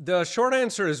the short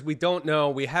answer is we don't know.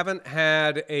 We haven't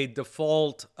had a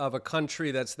default of a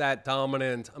country that's that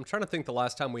dominant. I'm trying to think the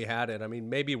last time we had it. I mean,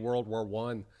 maybe World War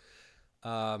I.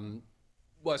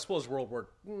 Well, I suppose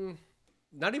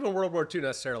not even World War II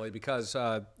necessarily, because,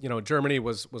 you know, Germany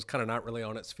was kind of not really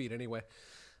on its feet anyway.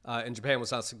 And Japan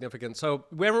was not significant. So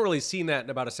we haven't really seen that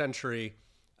in about a century.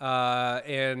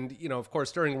 And, you know, of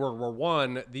course, during World War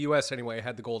I, the U.S. anyway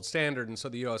had the gold standard. And so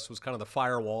the U.S. was kind of the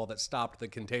firewall that stopped the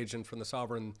contagion from the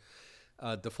sovereign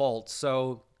default.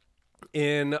 So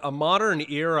in a modern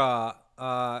era,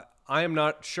 I am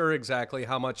not sure exactly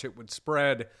how much it would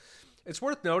spread. It's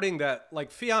worth noting that, like,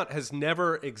 fiat has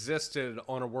never existed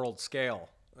on a world scale.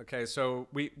 Okay, so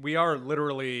we are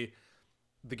literally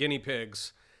the guinea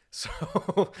pigs.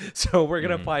 So we're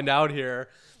gonna find out here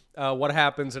what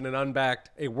happens in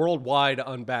a worldwide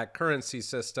unbacked currency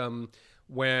system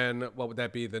when, what would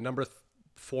that be? The number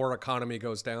 4 economy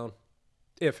goes down,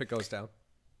 if it goes down.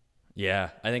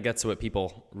 Yeah, I think that's what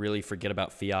people really forget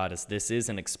about fiat, is this is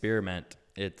an experiment.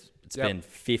 It's been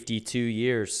 52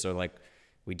 years, so like,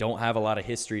 we don't have a lot of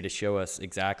history to show us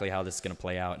exactly how this is going to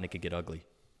play out, and it could get ugly.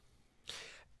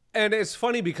 And it's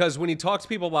funny because when you talk to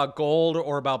people about gold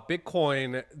or about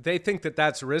Bitcoin, they think that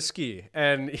that's risky.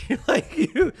 And like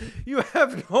you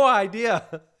have no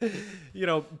idea, you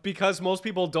know, because most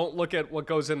people don't look at what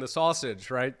goes in the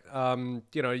sausage, right?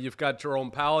 You know, you've got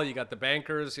Jerome Powell, you got the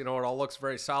bankers, you know, it all looks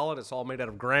very solid. It's all made out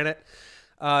of granite.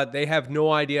 They have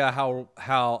no idea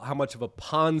how much of a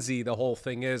Ponzi the whole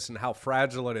thing is and how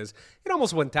fragile it is. It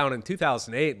almost went down in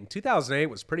 2008, and 2008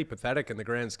 was pretty pathetic in the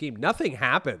grand scheme. Nothing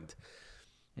happened.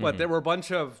 But there were a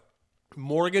bunch of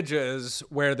mortgages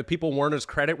where the people weren't as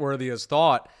creditworthy as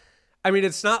thought. I mean,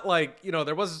 it's not like, you know,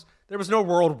 there was no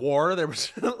world war. There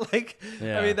was like,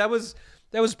 I mean, that was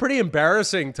pretty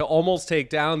embarrassing to almost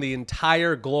take down the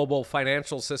entire global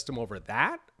financial system over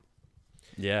that.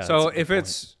 Yeah. So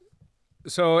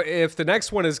if the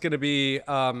next one is going to be,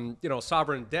 you know,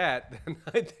 sovereign debt, then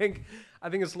I think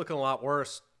it's looking a lot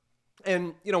worse.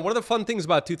 And, you know, one of the fun things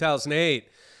about 2008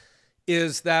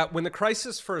 is that when the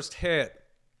crisis first hit,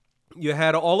 you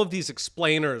had all of these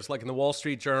explainers, like in the Wall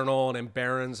Street Journal and in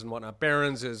Barron's and whatnot.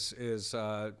 Barron's is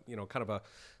you know, kind of a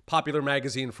popular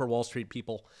magazine for Wall Street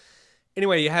people.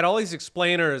 Anyway, you had all these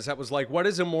explainers that was like, what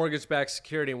is a mortgage-backed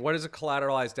security and what is a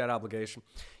collateralized debt obligation?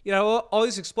 You know, all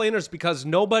these explainers because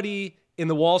nobody in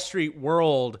the Wall Street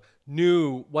world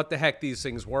knew what the heck these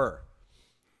things were,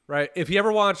 right? If you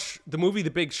ever watch the movie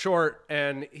The Big Short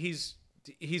and he's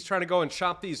trying to go and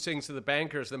shop these things to the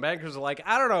bankers are like,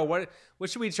 I don't know, what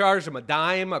should we charge them? A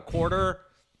dime, a quarter?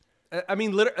 I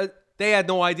mean, they had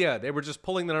no idea. They were just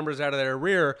pulling the numbers out of their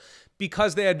rear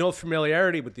because they had no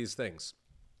familiarity with these things.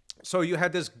 So you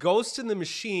had this ghost in the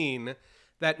machine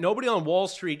that nobody on Wall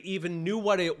Street even knew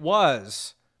what it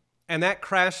was, and that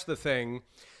crashed the thing.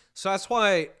 So that's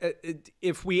why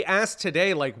if we ask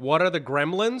today, like, what are the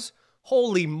gremlins?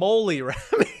 Holy moly, right?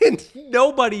 I mean,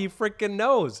 nobody freaking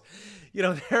knows. You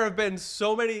know, there have been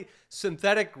so many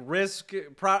synthetic risk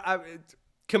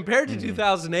compared to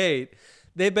 2008.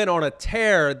 They've been on a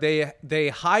tear. They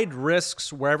hide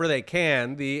risks wherever they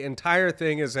can. The entire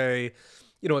thing is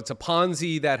it's a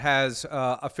Ponzi that has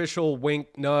official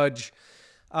wink nudge.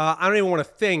 I don't even want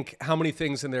to think how many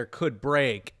things in there could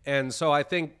break. And so I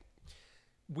think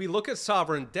we look at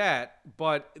sovereign debt,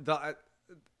 but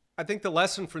I think the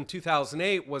lesson from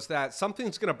 2008 was that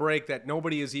something's going to break that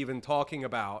nobody is even talking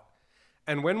about.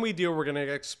 And when we do, we're going to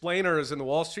get explainers in the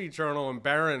Wall Street Journal and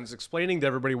Barron's explaining to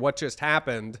everybody what just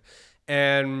happened.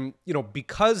 And,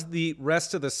 because the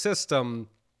rest of the system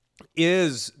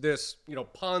is this,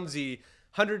 Ponzi,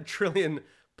 100 trillion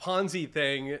Ponzi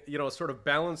thing, sort of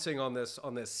balancing on this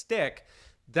stick,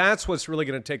 that's what's really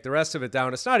going to take the rest of it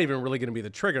down. It's not even really going to be the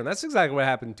trigger. And that's exactly what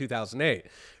happened in 2008,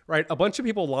 right? A bunch of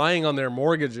people lying on their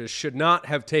mortgages should not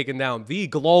have taken down the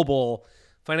global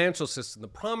financial system. The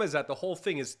problem is that the whole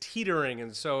thing is teetering.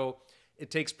 And so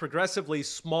it takes progressively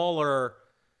smaller,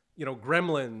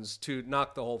 gremlins to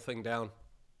knock the whole thing down.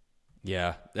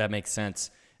 Yeah, that makes sense.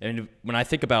 And when I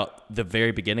think about the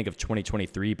very beginning of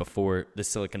 2023, before the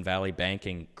Silicon Valley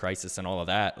banking crisis and all of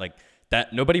that, like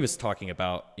that, nobody was talking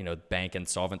about, bank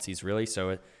insolvencies really.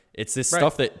 So it's this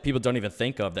stuff that people don't even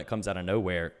think of that comes out of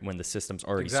nowhere when the system's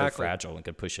already so fragile and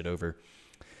could push it over.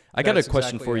 I got a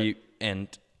question for you, and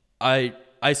I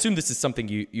assume this is something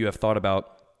you have thought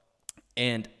about,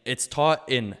 and it's taught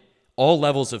in all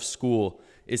levels of school,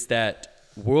 is that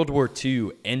World War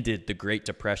II ended the Great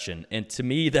Depression. And to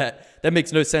me, that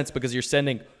makes no sense, because you're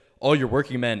sending all your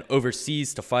working men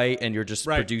overseas to fight, and you're just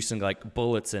producing like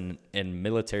bullets and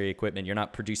military equipment. You're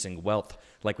not producing wealth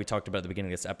like we talked about at the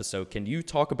beginning of this episode. Can you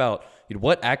talk about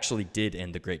what actually did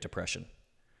end the Great Depression?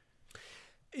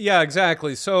 Yeah,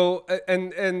 exactly. So,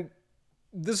 and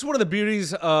this is one of the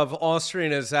beauties of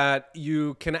Austrian, is that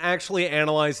you can actually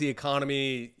analyze the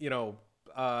economy,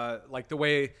 like the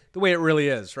way it really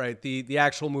is, right? The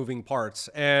actual moving parts.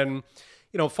 And,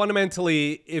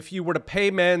 fundamentally, if you were to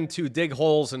pay men to dig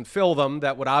holes and fill them,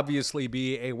 that would obviously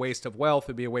be a waste of wealth.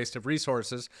 It'd be a waste of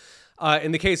resources.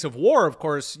 In the case of war, of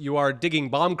course, you are digging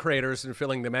bomb craters and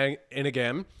filling them in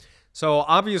again. So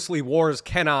obviously wars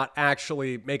cannot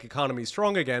actually make economies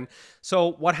strong again.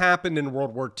 So what happened in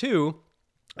World War II?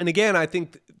 And again, I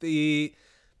think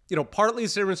partly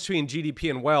it's the difference between GDP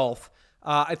and wealth.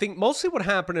 I think mostly what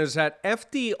happened is that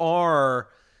FDR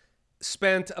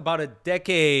spent about a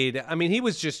decade. I mean, he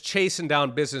was just chasing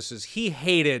down businesses. He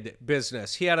hated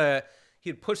business. He had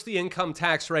pushed the income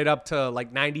tax rate up to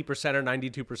like 90% or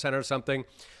 92% or something.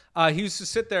 He used to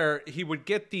sit there. He would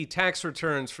get the tax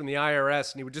returns from the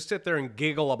IRS, and he would just sit there and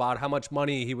giggle about how much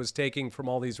money he was taking from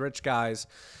all these rich guys,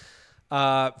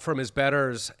 from his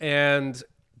betters.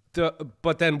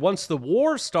 But then once the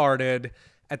war started,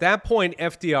 at that point,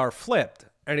 FDR flipped,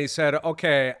 and he said,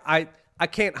 okay, I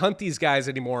can't hunt these guys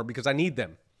anymore because I need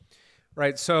them,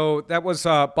 right? So that was,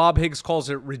 Bob Higgs calls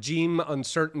it regime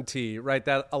uncertainty, right?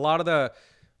 That a lot of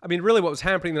really what was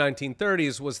happening in the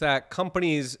 1930s was that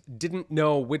companies didn't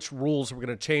know which rules were going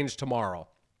to change tomorrow,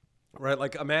 right?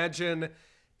 Like imagine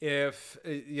if,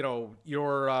 you're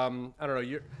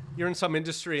in some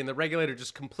industry and the regulator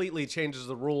just completely changes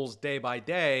the rules day by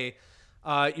day.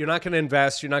 You're not going to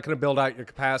invest. You're not going to build out your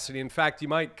capacity. In fact, you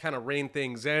might kind of rein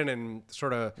things in and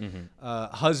sort of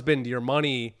husband your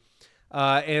money.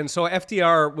 And so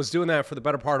FDR was doing that for the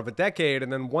better part of a decade.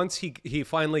 And then once he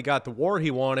finally got the war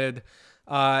he wanted,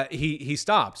 he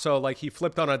stopped. So like he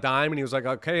flipped on a dime and he was like,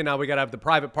 okay, now we got to have the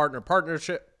private-public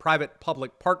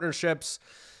partnerships.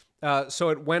 So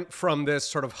it went from this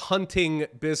sort of hunting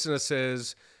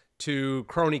businesses to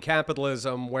crony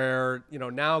capitalism, where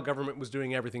now government was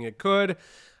doing everything it could.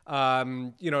 You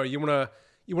want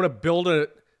to build a.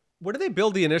 Where did they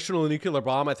build the initial nuclear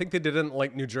bomb? I think they did it in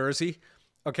like New Jersey.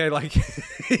 Okay, like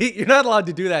you're not allowed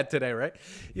to do that today, right?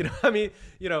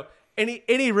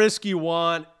 any risk you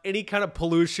want, any kind of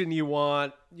pollution you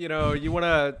want, you want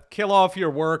to kill off your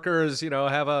workers,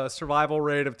 have a survival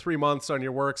rate of 3 months on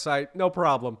your work site, no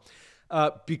problem,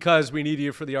 because we need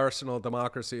you for the arsenal of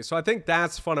democracy. So I think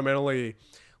that's fundamentally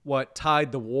what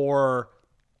tied the war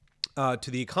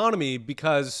to the economy,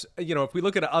 because, if we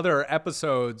look at other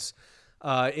episodes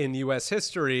in U.S.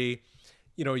 history,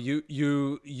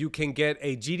 you can get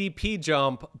a GDP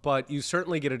jump, but you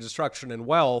certainly get a destruction in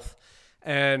wealth.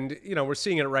 And, we're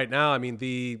seeing it right now. I mean,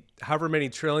 the however many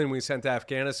trillion we sent to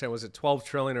Afghanistan, was it 12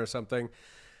 trillion or something?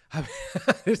 I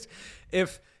mean,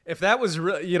 if that was,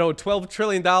 $12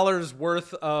 trillion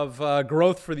worth of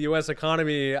growth for the U.S.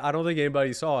 economy, I don't think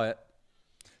anybody saw it.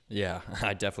 Yeah,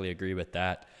 I definitely agree with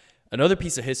that. Another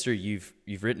piece of history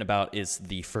you've written about is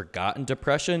the Forgotten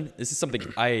Depression. This is something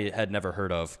I had never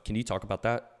heard of. Can you talk about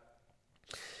that?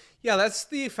 Yeah, that's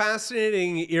the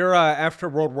fascinating era after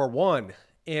World War I.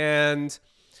 And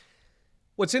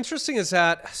what's interesting is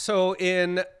that, so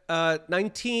in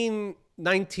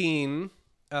 1919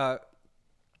 and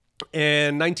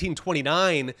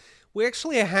 1929, we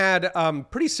actually had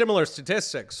pretty similar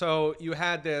statistics. So you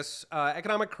had this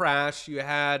economic crash, you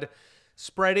had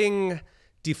spreading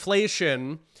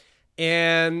deflation,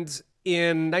 and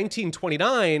in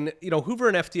 1929, Hoover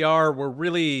and FDR were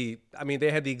really, I mean, they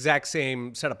had the exact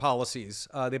same set of policies.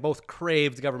 They both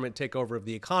craved government takeover of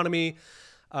the economy.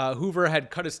 Hoover had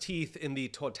cut his teeth in the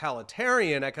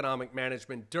totalitarian economic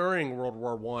management during World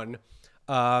War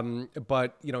I,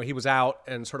 but he was out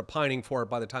and sort of pining for it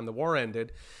by the time the war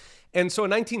ended. And so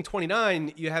in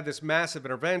 1929, you had this massive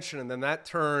intervention, and then that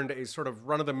turned a sort of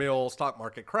run-of-the-mill stock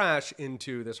market crash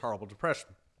into this horrible depression.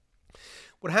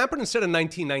 What happened instead in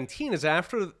 1919 is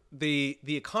after the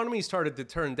economy started to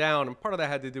turn down, and part of that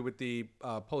had to do with the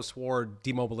post-war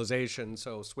demobilization,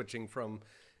 so switching from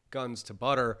guns to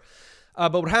butter.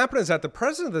 But what happened is that the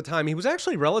president at the time, he was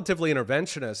actually relatively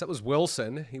interventionist. That was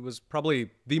Wilson. He was probably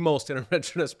the most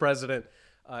interventionist president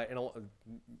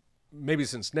maybe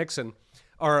since Nixon,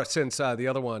 or since the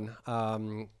other one,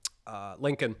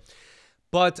 Lincoln.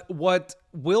 But what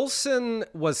Wilson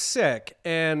was sick,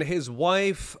 and his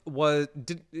wife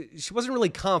she wasn't really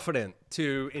confident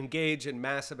to engage in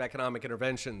massive economic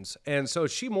interventions. And so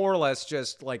she more or less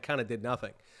just kind of did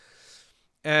nothing.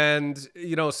 And,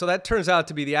 so that turns out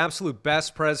to be the absolute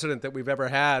best president that we've ever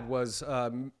had was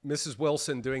Mrs.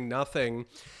 Wilson doing nothing.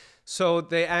 So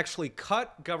they actually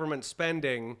cut government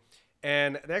spending,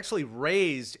 and they actually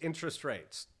raised interest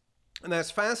rates. And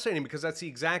that's fascinating because that's the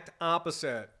exact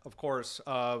opposite, of course,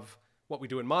 of what we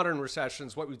do in modern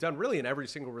recessions, what we've done really in every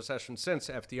single recession since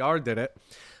FDR did it.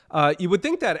 You would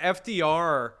think that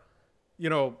FDR,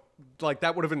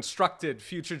 that would have instructed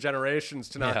future generations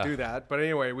to not do that. But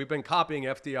anyway, we've been copying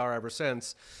FDR ever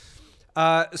since.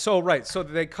 So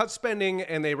they cut spending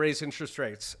and they raise interest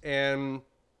rates. And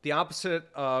the opposite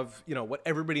of, what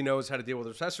everybody knows how to deal with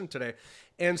a recession today.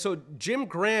 And so Jim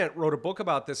Grant wrote a book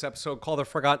about this episode called The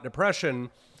Forgotten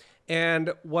Depression.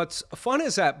 And what's fun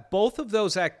is that both of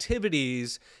those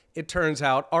activities, it turns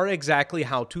out, are exactly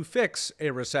how to fix a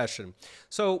recession.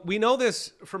 So we know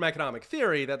this from economic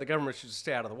theory, that the government should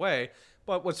stay out of the way.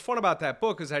 But what's fun about that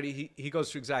book is that he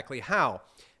goes through exactly how.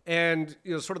 And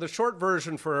sort of the short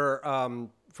version for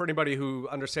anybody who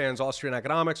understands Austrian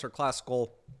economics or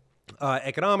classical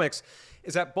economics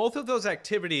is that both of those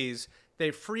activities, they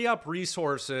free up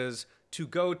resources to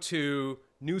go to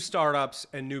new startups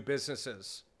and new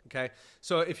businesses. Okay,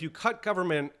 so if you cut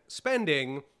government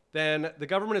spending, then the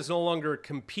government is no longer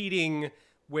competing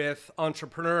with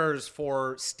entrepreneurs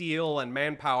for steel and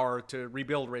manpower to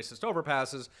rebuild racist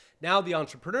overpasses. Now the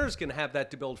entrepreneurs can have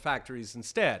that to build factories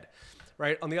instead,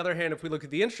 right? On the other hand, if we look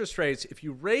at the interest rates, if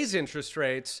you raise interest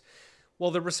rates,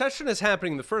 well, the recession is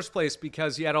happening in the first place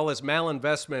because you had all this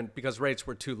malinvestment because rates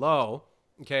were too low.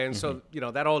 Okay, and so,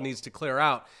 that all needs to clear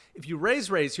out. If you raise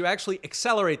rates, you actually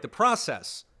accelerate the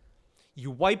process.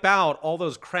 You wipe out all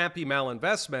those crappy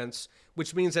malinvestments,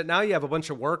 which means that now you have a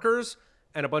bunch of workers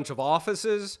and a bunch of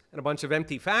offices and a bunch of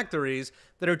empty factories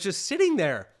that are just sitting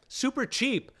there, super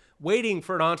cheap, waiting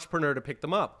for an entrepreneur to pick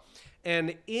them up.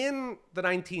 And in the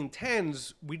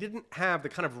 1910s, we didn't have the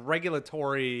kind of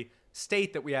regulatory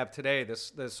state that we have today,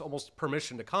 this almost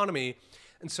permissioned economy.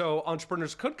 And so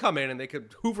entrepreneurs could come in and they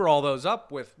could hoover all those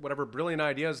up with whatever brilliant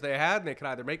ideas they had, and they could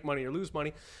either make money or lose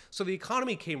money. So the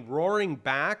economy came roaring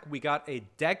back. We got a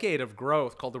decade of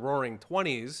growth called the Roaring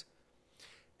 20s.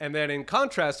 And then in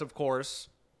contrast, of course,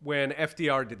 when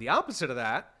FDR did the opposite of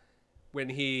that, when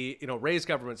he, raised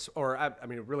governments, or I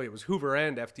mean, really it was Hoover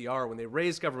and FDR, when they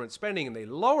raised government spending and they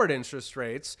lowered interest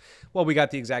rates, well, we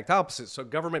got the exact opposite. So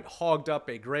government hogged up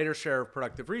a greater share of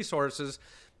productive resources.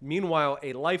 Meanwhile,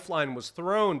 a lifeline was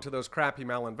thrown to those crappy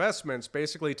malinvestments,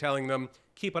 basically telling them,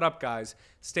 keep it up, guys.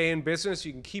 Stay in business.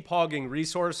 You can keep hogging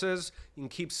resources. You can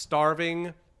keep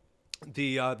starving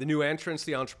the new entrants,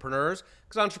 the entrepreneurs,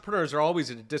 because entrepreneurs are always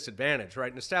at a disadvantage,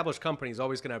 right? An established company is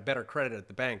always going to have better credit at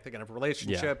the bank. They're going to have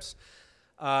relationships.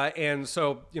 Yeah. And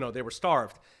so, they were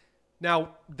starved.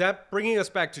 Now, that bringing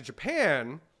us back to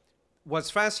Japan,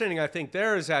 what's fascinating, I think,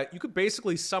 there is that you could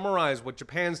basically summarize what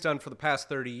Japan's done for the past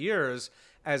 30 years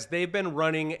as they've been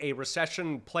running a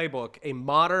recession playbook, a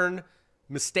modern,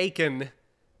 mistaken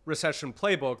recession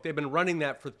playbook. They've been running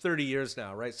that for 30 years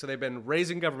now, right? So they've been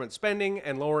raising government spending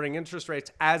and lowering interest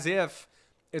rates as if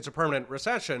it's a permanent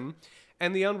recession.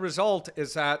 And the end result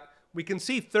is that we can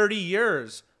see 30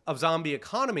 years of zombie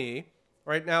economy.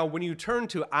 Right now, when you turn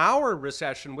to our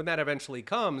recession, when that eventually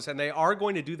comes, and they are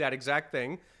going to do that exact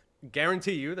thing,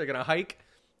 guarantee you they're going to hike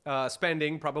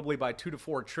spending probably by 2 to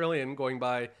 4 trillion going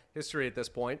by history at this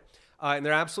point. And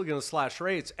they're absolutely going to slash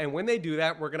rates. And when they do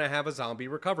that, we're going to have a zombie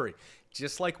recovery,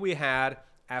 just like we had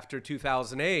after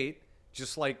 2008,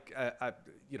 just like,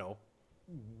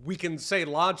 we can say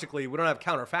logically, we don't have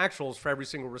counterfactuals for every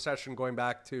single recession going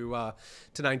back to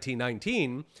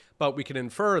 1919, but we can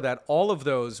infer that all of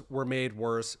those were made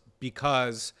worse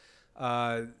because,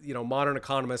 modern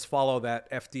economists follow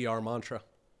that FDR mantra.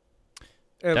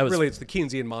 It's the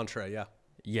Keynesian mantra, yeah.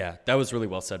 Yeah, that was really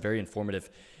well said. Very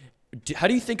informative. How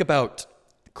do you think about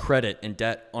credit and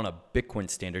debt on a Bitcoin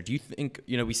standard? Do you think,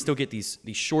 we still get these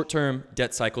short-term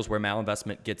debt cycles where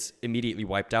malinvestment gets immediately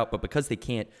wiped out, but because they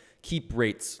can't keep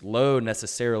rates low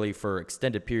necessarily for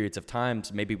extended periods of time,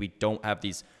 so maybe we don't have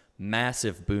these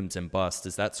massive booms and busts?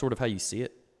 Is that sort of how you see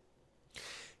it?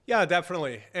 Yeah,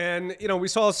 definitely. And, we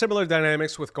saw similar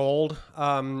dynamics with gold.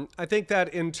 I think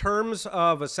that in terms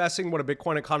of assessing what a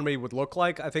Bitcoin economy would look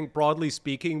like, I think broadly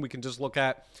speaking, we can just look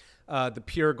at the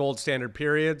pure gold standard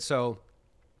period. So,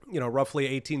 roughly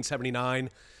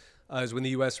 1879 is when the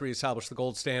U.S. reestablished the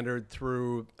gold standard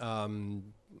through up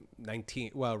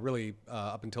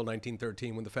until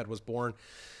 1913 when the Fed was born.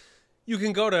 You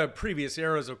can go to previous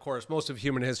eras, of course. Most of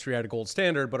human history had a gold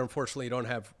standard, but unfortunately you don't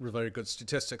have very good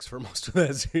statistics for most of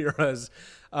those eras.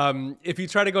 If you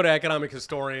try to go to economic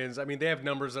historians, I mean, they have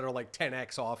numbers that are like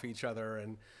 10x off each other,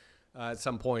 and at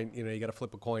some point, you got to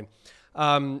flip a coin.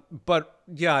 But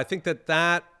yeah, I think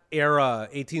that era,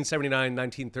 1879,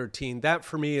 1913, that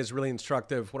for me is really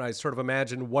instructive when I sort of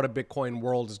imagine what a Bitcoin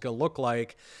world is going to look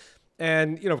like.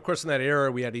 And, of course, in that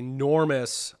era, we had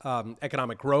enormous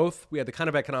economic growth. We had the kind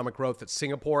of economic growth that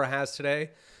Singapore has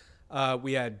today.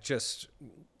 We had just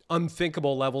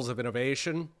unthinkable levels of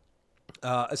innovation.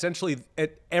 Essentially,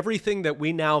 everything that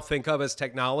we now think of as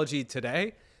technology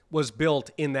today was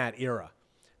built in that era,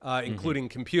 including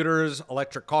computers,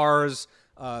 electric cars,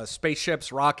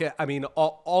 spaceships, rocket. I mean,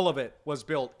 all of it was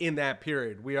built in that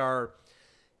period. We are...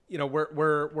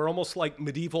 we're almost like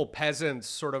medieval peasants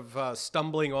sort of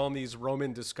stumbling on these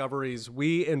Roman discoveries.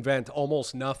 We invent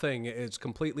almost nothing. It's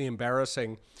completely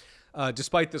embarrassing,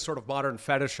 despite this sort of modern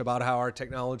fetish about how our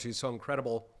technology is so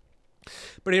incredible.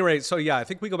 But anyway, so yeah, I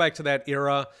think we go back to that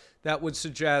era. That would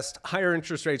suggest higher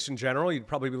interest rates in general. You'd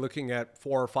probably be looking at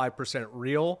 4 or 5%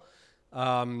 real.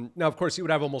 Now, of course, you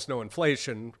would have almost no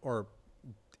inflation, or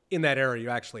in that era, you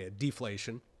actually had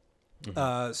deflation.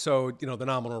 Mm-hmm. So, the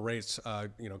nominal rates,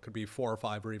 could be 4 or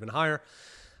 5 or even higher.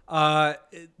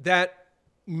 That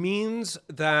means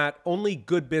that only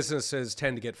good businesses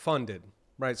tend to get funded,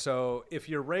 right? So if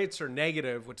your rates are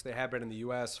negative, which they have been in the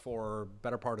U.S. for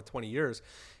better part of 20 years,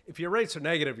 if your rates are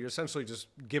negative, you're essentially just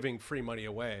giving free money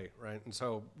away, right? And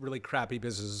so really crappy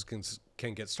businesses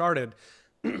can get started.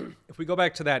 If we go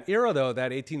back to that era, though,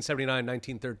 that 1879,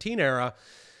 1913 era,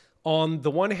 on the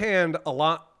one hand, a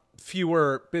lot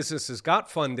fewer businesses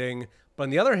got funding, but on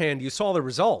the other hand, you saw the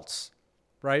results,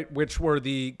 right? Which were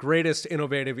the greatest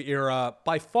innovative era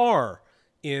by far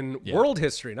in world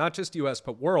history, not just US,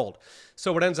 but world.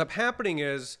 So what ends up happening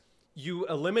is you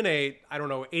eliminate,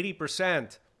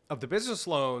 80% of the business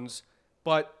loans,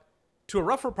 but to a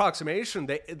rough approximation,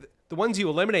 the ones you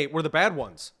eliminate were the bad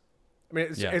ones. I mean,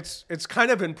 it's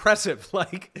kind of impressive,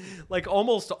 like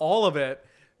almost all of it.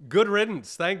 Good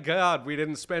riddance. Thank God we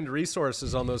didn't spend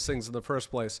resources on those things in the first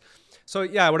place. So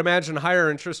yeah, I would imagine higher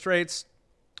interest rates.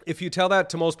 If you tell that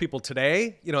to most people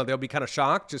today, they'll be kind of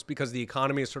shocked just because the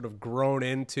economy has sort of grown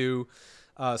into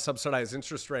subsidized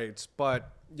interest rates.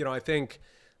 But, I think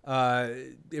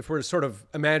if we're sort of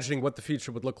imagining what the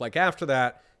future would look like after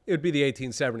that, it would be the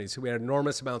 1870s. We had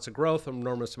enormous amounts of growth,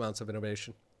 enormous amounts of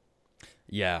innovation.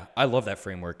 Yeah, I love that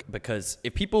framework because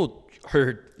if people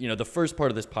heard, the first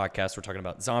part of this podcast, we're talking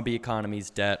about zombie economies,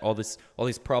 debt, all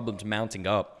these problems mounting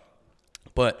up.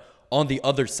 But on the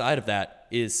other side of that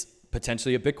is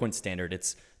potentially a Bitcoin standard.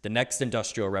 It's the next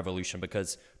industrial revolution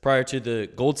because prior to the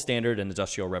gold standard and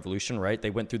industrial revolution, right, they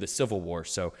went through the Civil War.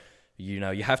 So, you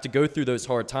have to go through those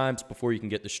hard times before you can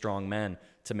get the strong men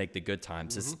to make the good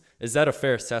times. Mm-hmm. Is that a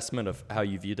fair assessment of how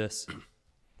you view this?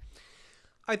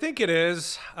 I think it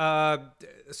is.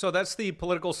 So that's the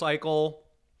political cycle.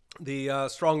 The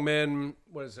strong men,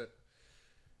 what is it?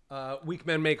 Weak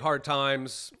men make hard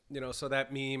times, so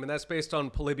that meme. And that's based on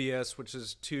Polybius, which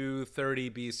is 230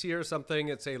 BC or something.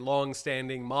 It's a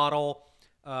long-standing model.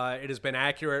 It has been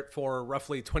accurate for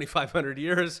roughly 2,500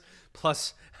 years,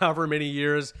 plus however many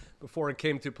years before it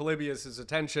came to Polybius's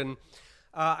attention.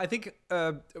 I think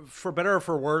for better or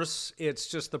for worse, it's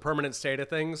just the permanent state of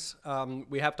things.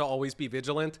 We have to always be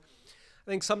vigilant. I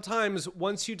think sometimes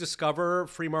once you discover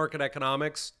free market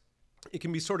economics, it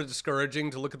can be sort of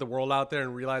discouraging to look at the world out there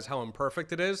and realize how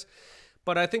imperfect it is.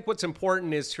 But I think what's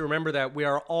important is to remember that we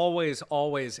are always,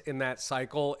 always in that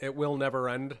cycle. It will never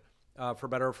end, for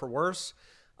better or for worse.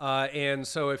 And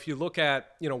so if you look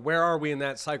at, where are we in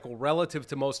that cycle relative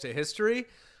to most of history,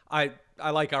 I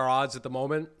like our odds at the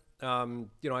moment.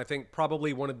 I think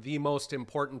probably one of the most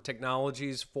important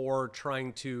technologies for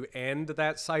trying to end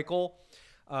that cycle.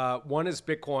 One is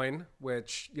Bitcoin,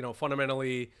 which,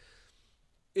 fundamentally,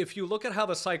 if you look at how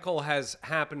the cycle has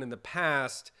happened in the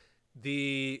past,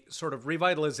 the sort of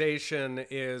revitalization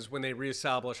is when they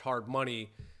reestablish hard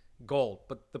money, gold.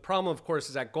 But the problem, of course,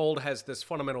 is that gold has this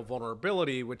fundamental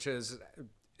vulnerability, which is,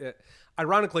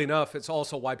 ironically enough, it's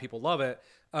also why people love it.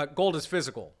 Gold is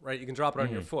physical, right? You can drop it on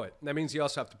your foot. And that means you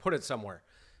also have to put it somewhere.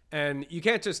 And you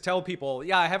can't just tell people,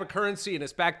 yeah, I have a currency and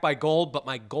it's backed by gold, but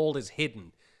my gold is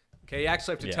hidden. Okay, you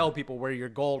actually have to tell people where your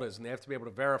gold is, and they have to be able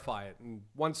to verify it. And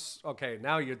once,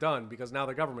 now you're done, because now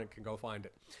the government can go find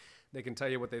it. They can tell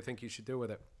you what they think you should do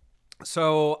with it.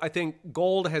 So I think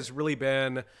gold has really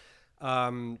been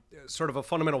sort of a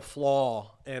fundamental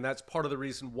flaw, and that's part of the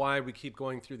reason why we keep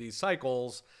going through these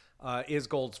cycles, is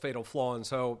gold's fatal flaw. And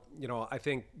so, I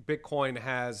think Bitcoin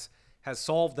has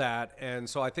solved that. And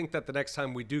so I think that the next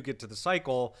time we do get to the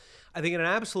cycle, I think at an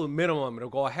absolute minimum, it'll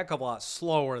go a heck of a lot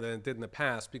slower than it did in the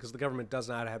past because the government does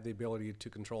not have the ability to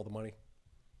control the money.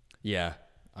 Yeah,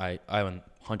 I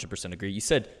 100% agree. You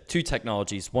said two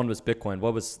technologies. One was Bitcoin.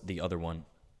 What was the other one?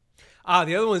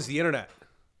 The other one is the internet.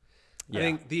 Yeah. I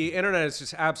think the internet is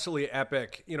just absolutely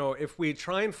epic. If we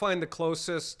try and find the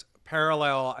closest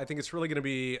parallel, I think it's really going to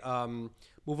be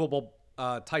movable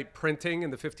type printing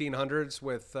in the 1500s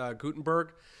with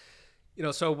Gutenberg.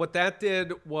 So what that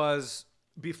did was,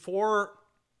 before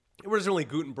it was only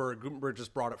Gutenberg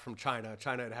just brought it from China.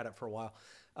 China had it for a while.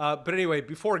 But anyway,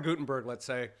 before Gutenberg, let's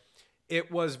say, it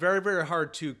was very, very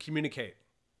hard to communicate.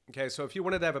 Okay, so if you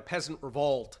wanted to have a peasant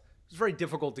revolt, it was very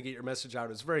difficult to get your message out. It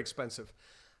was very expensive.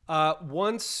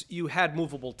 Once you had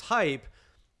movable type,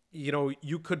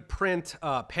 you could print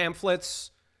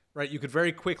pamphlets, right? You could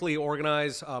very quickly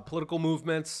organize political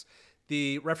movements.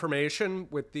 The Reformation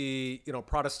with the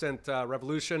Protestant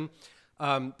Revolution,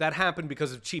 that happened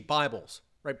because of cheap Bibles,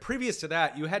 right? Previous to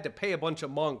that, you had to pay a bunch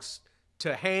of monks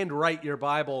to hand write your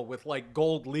Bible with like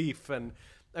gold leaf, and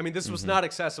this was not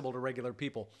accessible to regular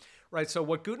people, right? So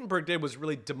what Gutenberg did was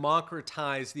really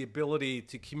democratize the ability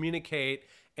to communicate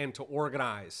and to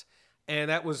organize, and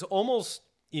that was almost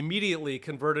immediately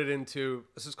converted into,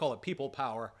 let's just call it people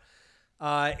power.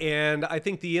 And I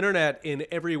think the internet in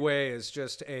every way is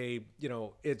just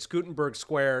it's Gutenberg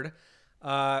squared.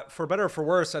 For better or for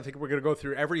worse, I think we're going to go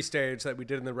through every stage that we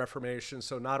did in the Reformation.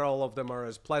 So not all of them are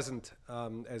as pleasant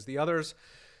as the others.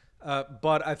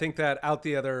 But I think that out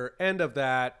the other end of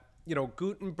that,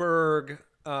 Gutenberg,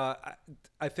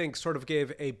 I think sort of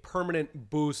gave a permanent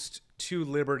boost to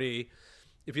liberty.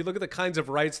 If you look at the kinds of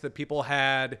rights that people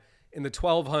had in the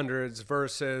 1200s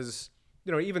versus,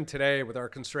 even today with our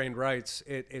constrained rights,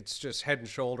 it's just head and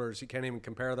shoulders. You can't even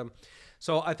compare them.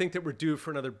 So I think that we're due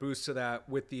for another boost to that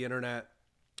with the internet.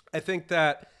 I think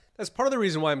that that's part of the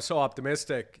reason why I'm so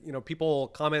optimistic. People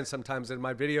comment sometimes in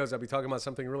my videos, I'll be talking about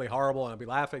something really horrible and I'll be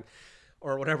laughing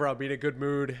or whatever. I'll be in a good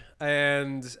mood.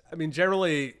 And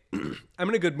generally I'm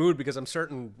in a good mood because I'm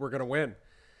certain we're going to win.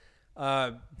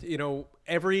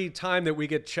 Every time that we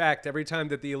get checked, every time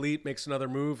that the elite makes another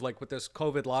move, like with this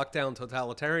COVID lockdown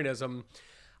totalitarianism,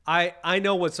 I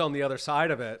know what's on the other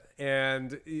side of it.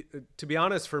 And to be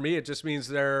honest, for me, it just means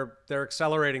they're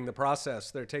accelerating the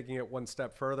process. They're taking it one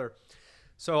step further.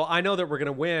 So I know that we're going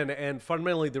to win. And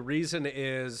fundamentally, the reason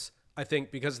is I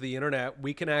think because of the internet,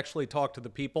 we can actually talk to the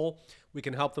people. We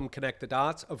can help them connect the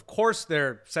dots. Of course,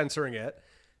 they're censoring it.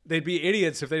 They'd be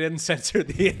idiots if they didn't censor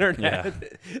the internet.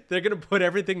 Yeah. They're going to put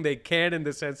everything they can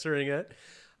into censoring it.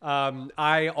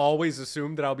 I always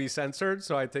assume that I'll be censored,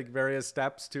 so I take various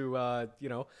steps to,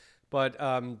 but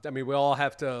I mean, we all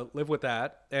have to live with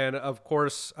that. And of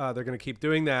course, they're going to keep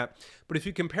doing that. But if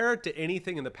you compare it to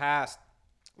anything in the past,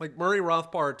 like Murray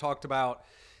Rothbard talked about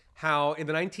how in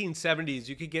the 1970s,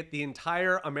 you could get the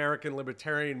entire American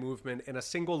libertarian movement in a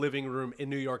single living room in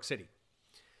New York City.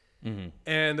 Mm-hmm.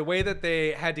 And the way that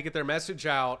they had to get their message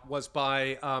out was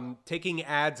by taking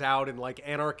ads out in like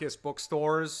anarchist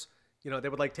bookstores. They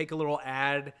would like take a little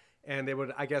ad and they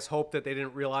would, I guess, hope that they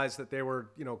didn't realize that they were,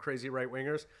 crazy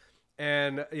right-wingers.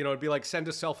 And, it'd be like send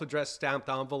a self-addressed stamped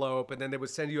envelope and then they would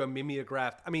send you a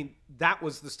mimeograph. I mean, that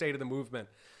was the state of the movement.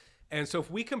 And so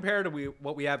if we compare to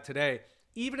what we have today,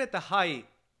 even at the height,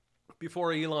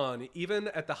 before Elon, even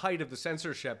at the height of the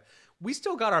censorship, we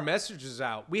still got our messages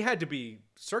out. We had to be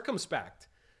circumspect.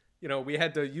 We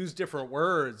had to use different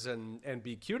words and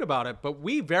be cute about it, but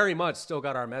we very much still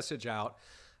got our message out.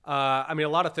 I mean, a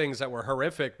lot of things that were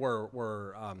horrific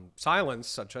were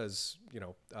silenced, such as,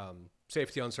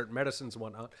 safety on certain medicines and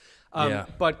whatnot.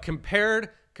 But compared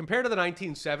to the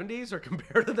 1970s or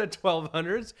compared to the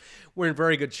 1200s, we're in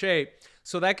very good shape.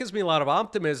 So that gives me a lot of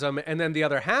optimism. And then the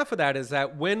other half of that is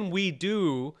that when we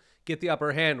do get the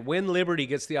upper hand, when liberty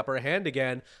gets the upper hand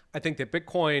again, I think that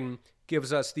Bitcoin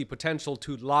gives us the potential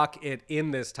to lock it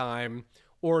in this time,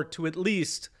 or to at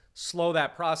least slow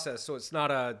that process. So it's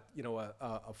not a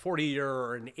 40-year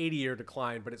or an 80-year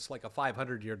decline, but it's like a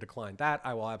 500-year decline. That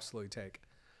I will absolutely take.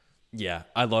 Yeah,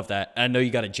 I love that. I know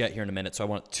you got a jet here in a minute, so I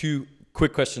want 2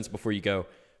 quick questions before you go.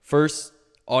 First,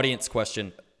 audience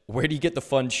question: where do you get the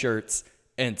fun shirts?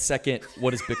 And second,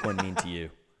 what does Bitcoin mean to you?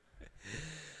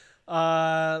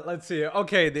 Let's see.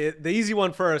 Okay, the easy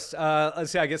one first.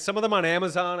 Let's see. I get some of them on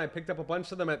Amazon. I picked up a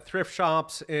bunch of them at thrift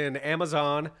shops in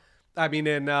Amazon. I mean,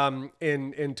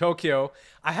 in Tokyo.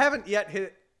 I haven't yet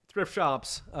hit thrift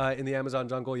shops in the Amazon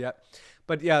jungle yet.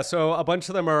 But yeah, so a bunch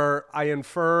of them are, I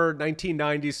infer,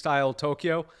 1990s style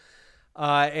Tokyo.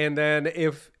 And then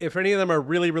if any of them are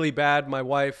really, really bad, my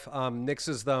wife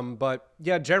nixes them. But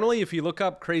yeah, generally, if you look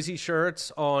up crazy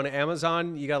shirts on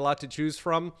Amazon, you got a lot to choose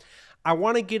from. I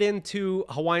want to get into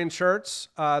Hawaiian shirts.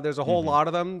 There's a whole lot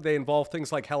of them. They involve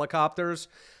things like helicopters.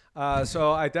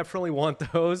 So I definitely want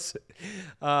those.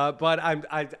 But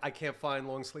I can't find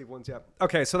long sleeve ones yet.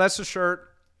 Okay, so that's the shirt.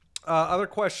 Other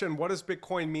question: what does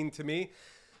Bitcoin mean to me?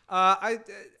 I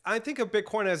think of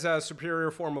Bitcoin as a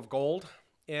superior form of gold,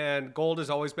 and gold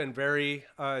has always been very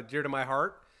dear to my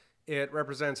heart. It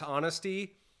represents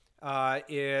honesty.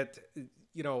 It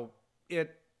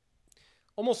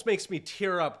almost makes me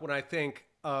tear up when I think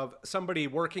of somebody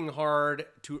working hard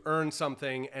to earn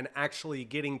something and actually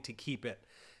getting to keep it.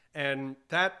 And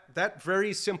that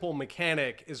very simple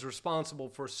mechanic is responsible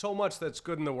for so much that's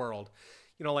good in the world.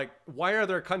 Like, why are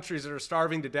there countries that are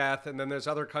starving to death, and then there's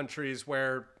other countries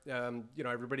where,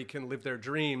 everybody can live their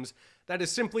dreams? That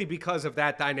is simply because of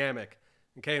that dynamic.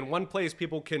 Okay, in one place,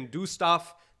 people can do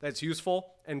stuff that's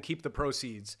useful and keep the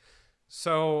proceeds.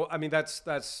 So, I mean, that's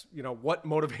what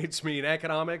motivates me in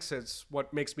economics. It's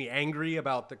what makes me angry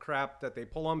about the crap that they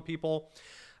pull on people.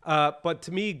 But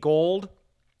to me, gold,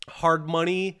 hard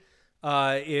money,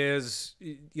 is,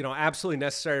 absolutely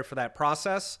necessary for that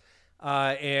process.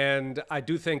 And I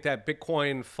do think that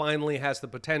Bitcoin finally has the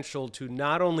potential to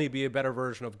not only be a better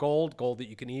version of gold that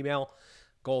you can email,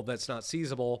 gold that's not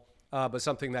seizable, but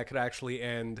something that could actually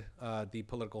end the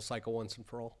political cycle once and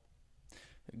for all.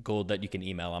 Gold that you can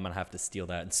email. I'm going to have to steal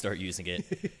that and start using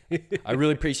it. I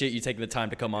really appreciate you taking the time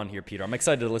to come on here, Peter. I'm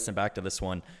excited to listen back to this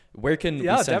one. Where can we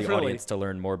send the audience to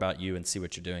learn more about you and see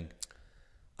what you're doing?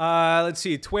 Let's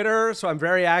see, Twitter. So I'm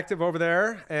very active over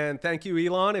there. And thank you,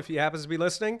 Elon, if he happens to be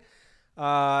listening.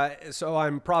 So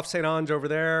I'm Prof. St. Onge over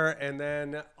there. And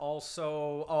then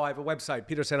also, I have a website,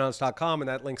 peterstantonge.com, and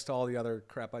that links to all the other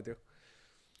crap I do.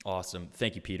 Awesome.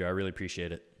 Thank you, Peter. I really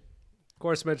appreciate it. Of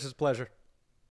course, Mitch, it's a pleasure.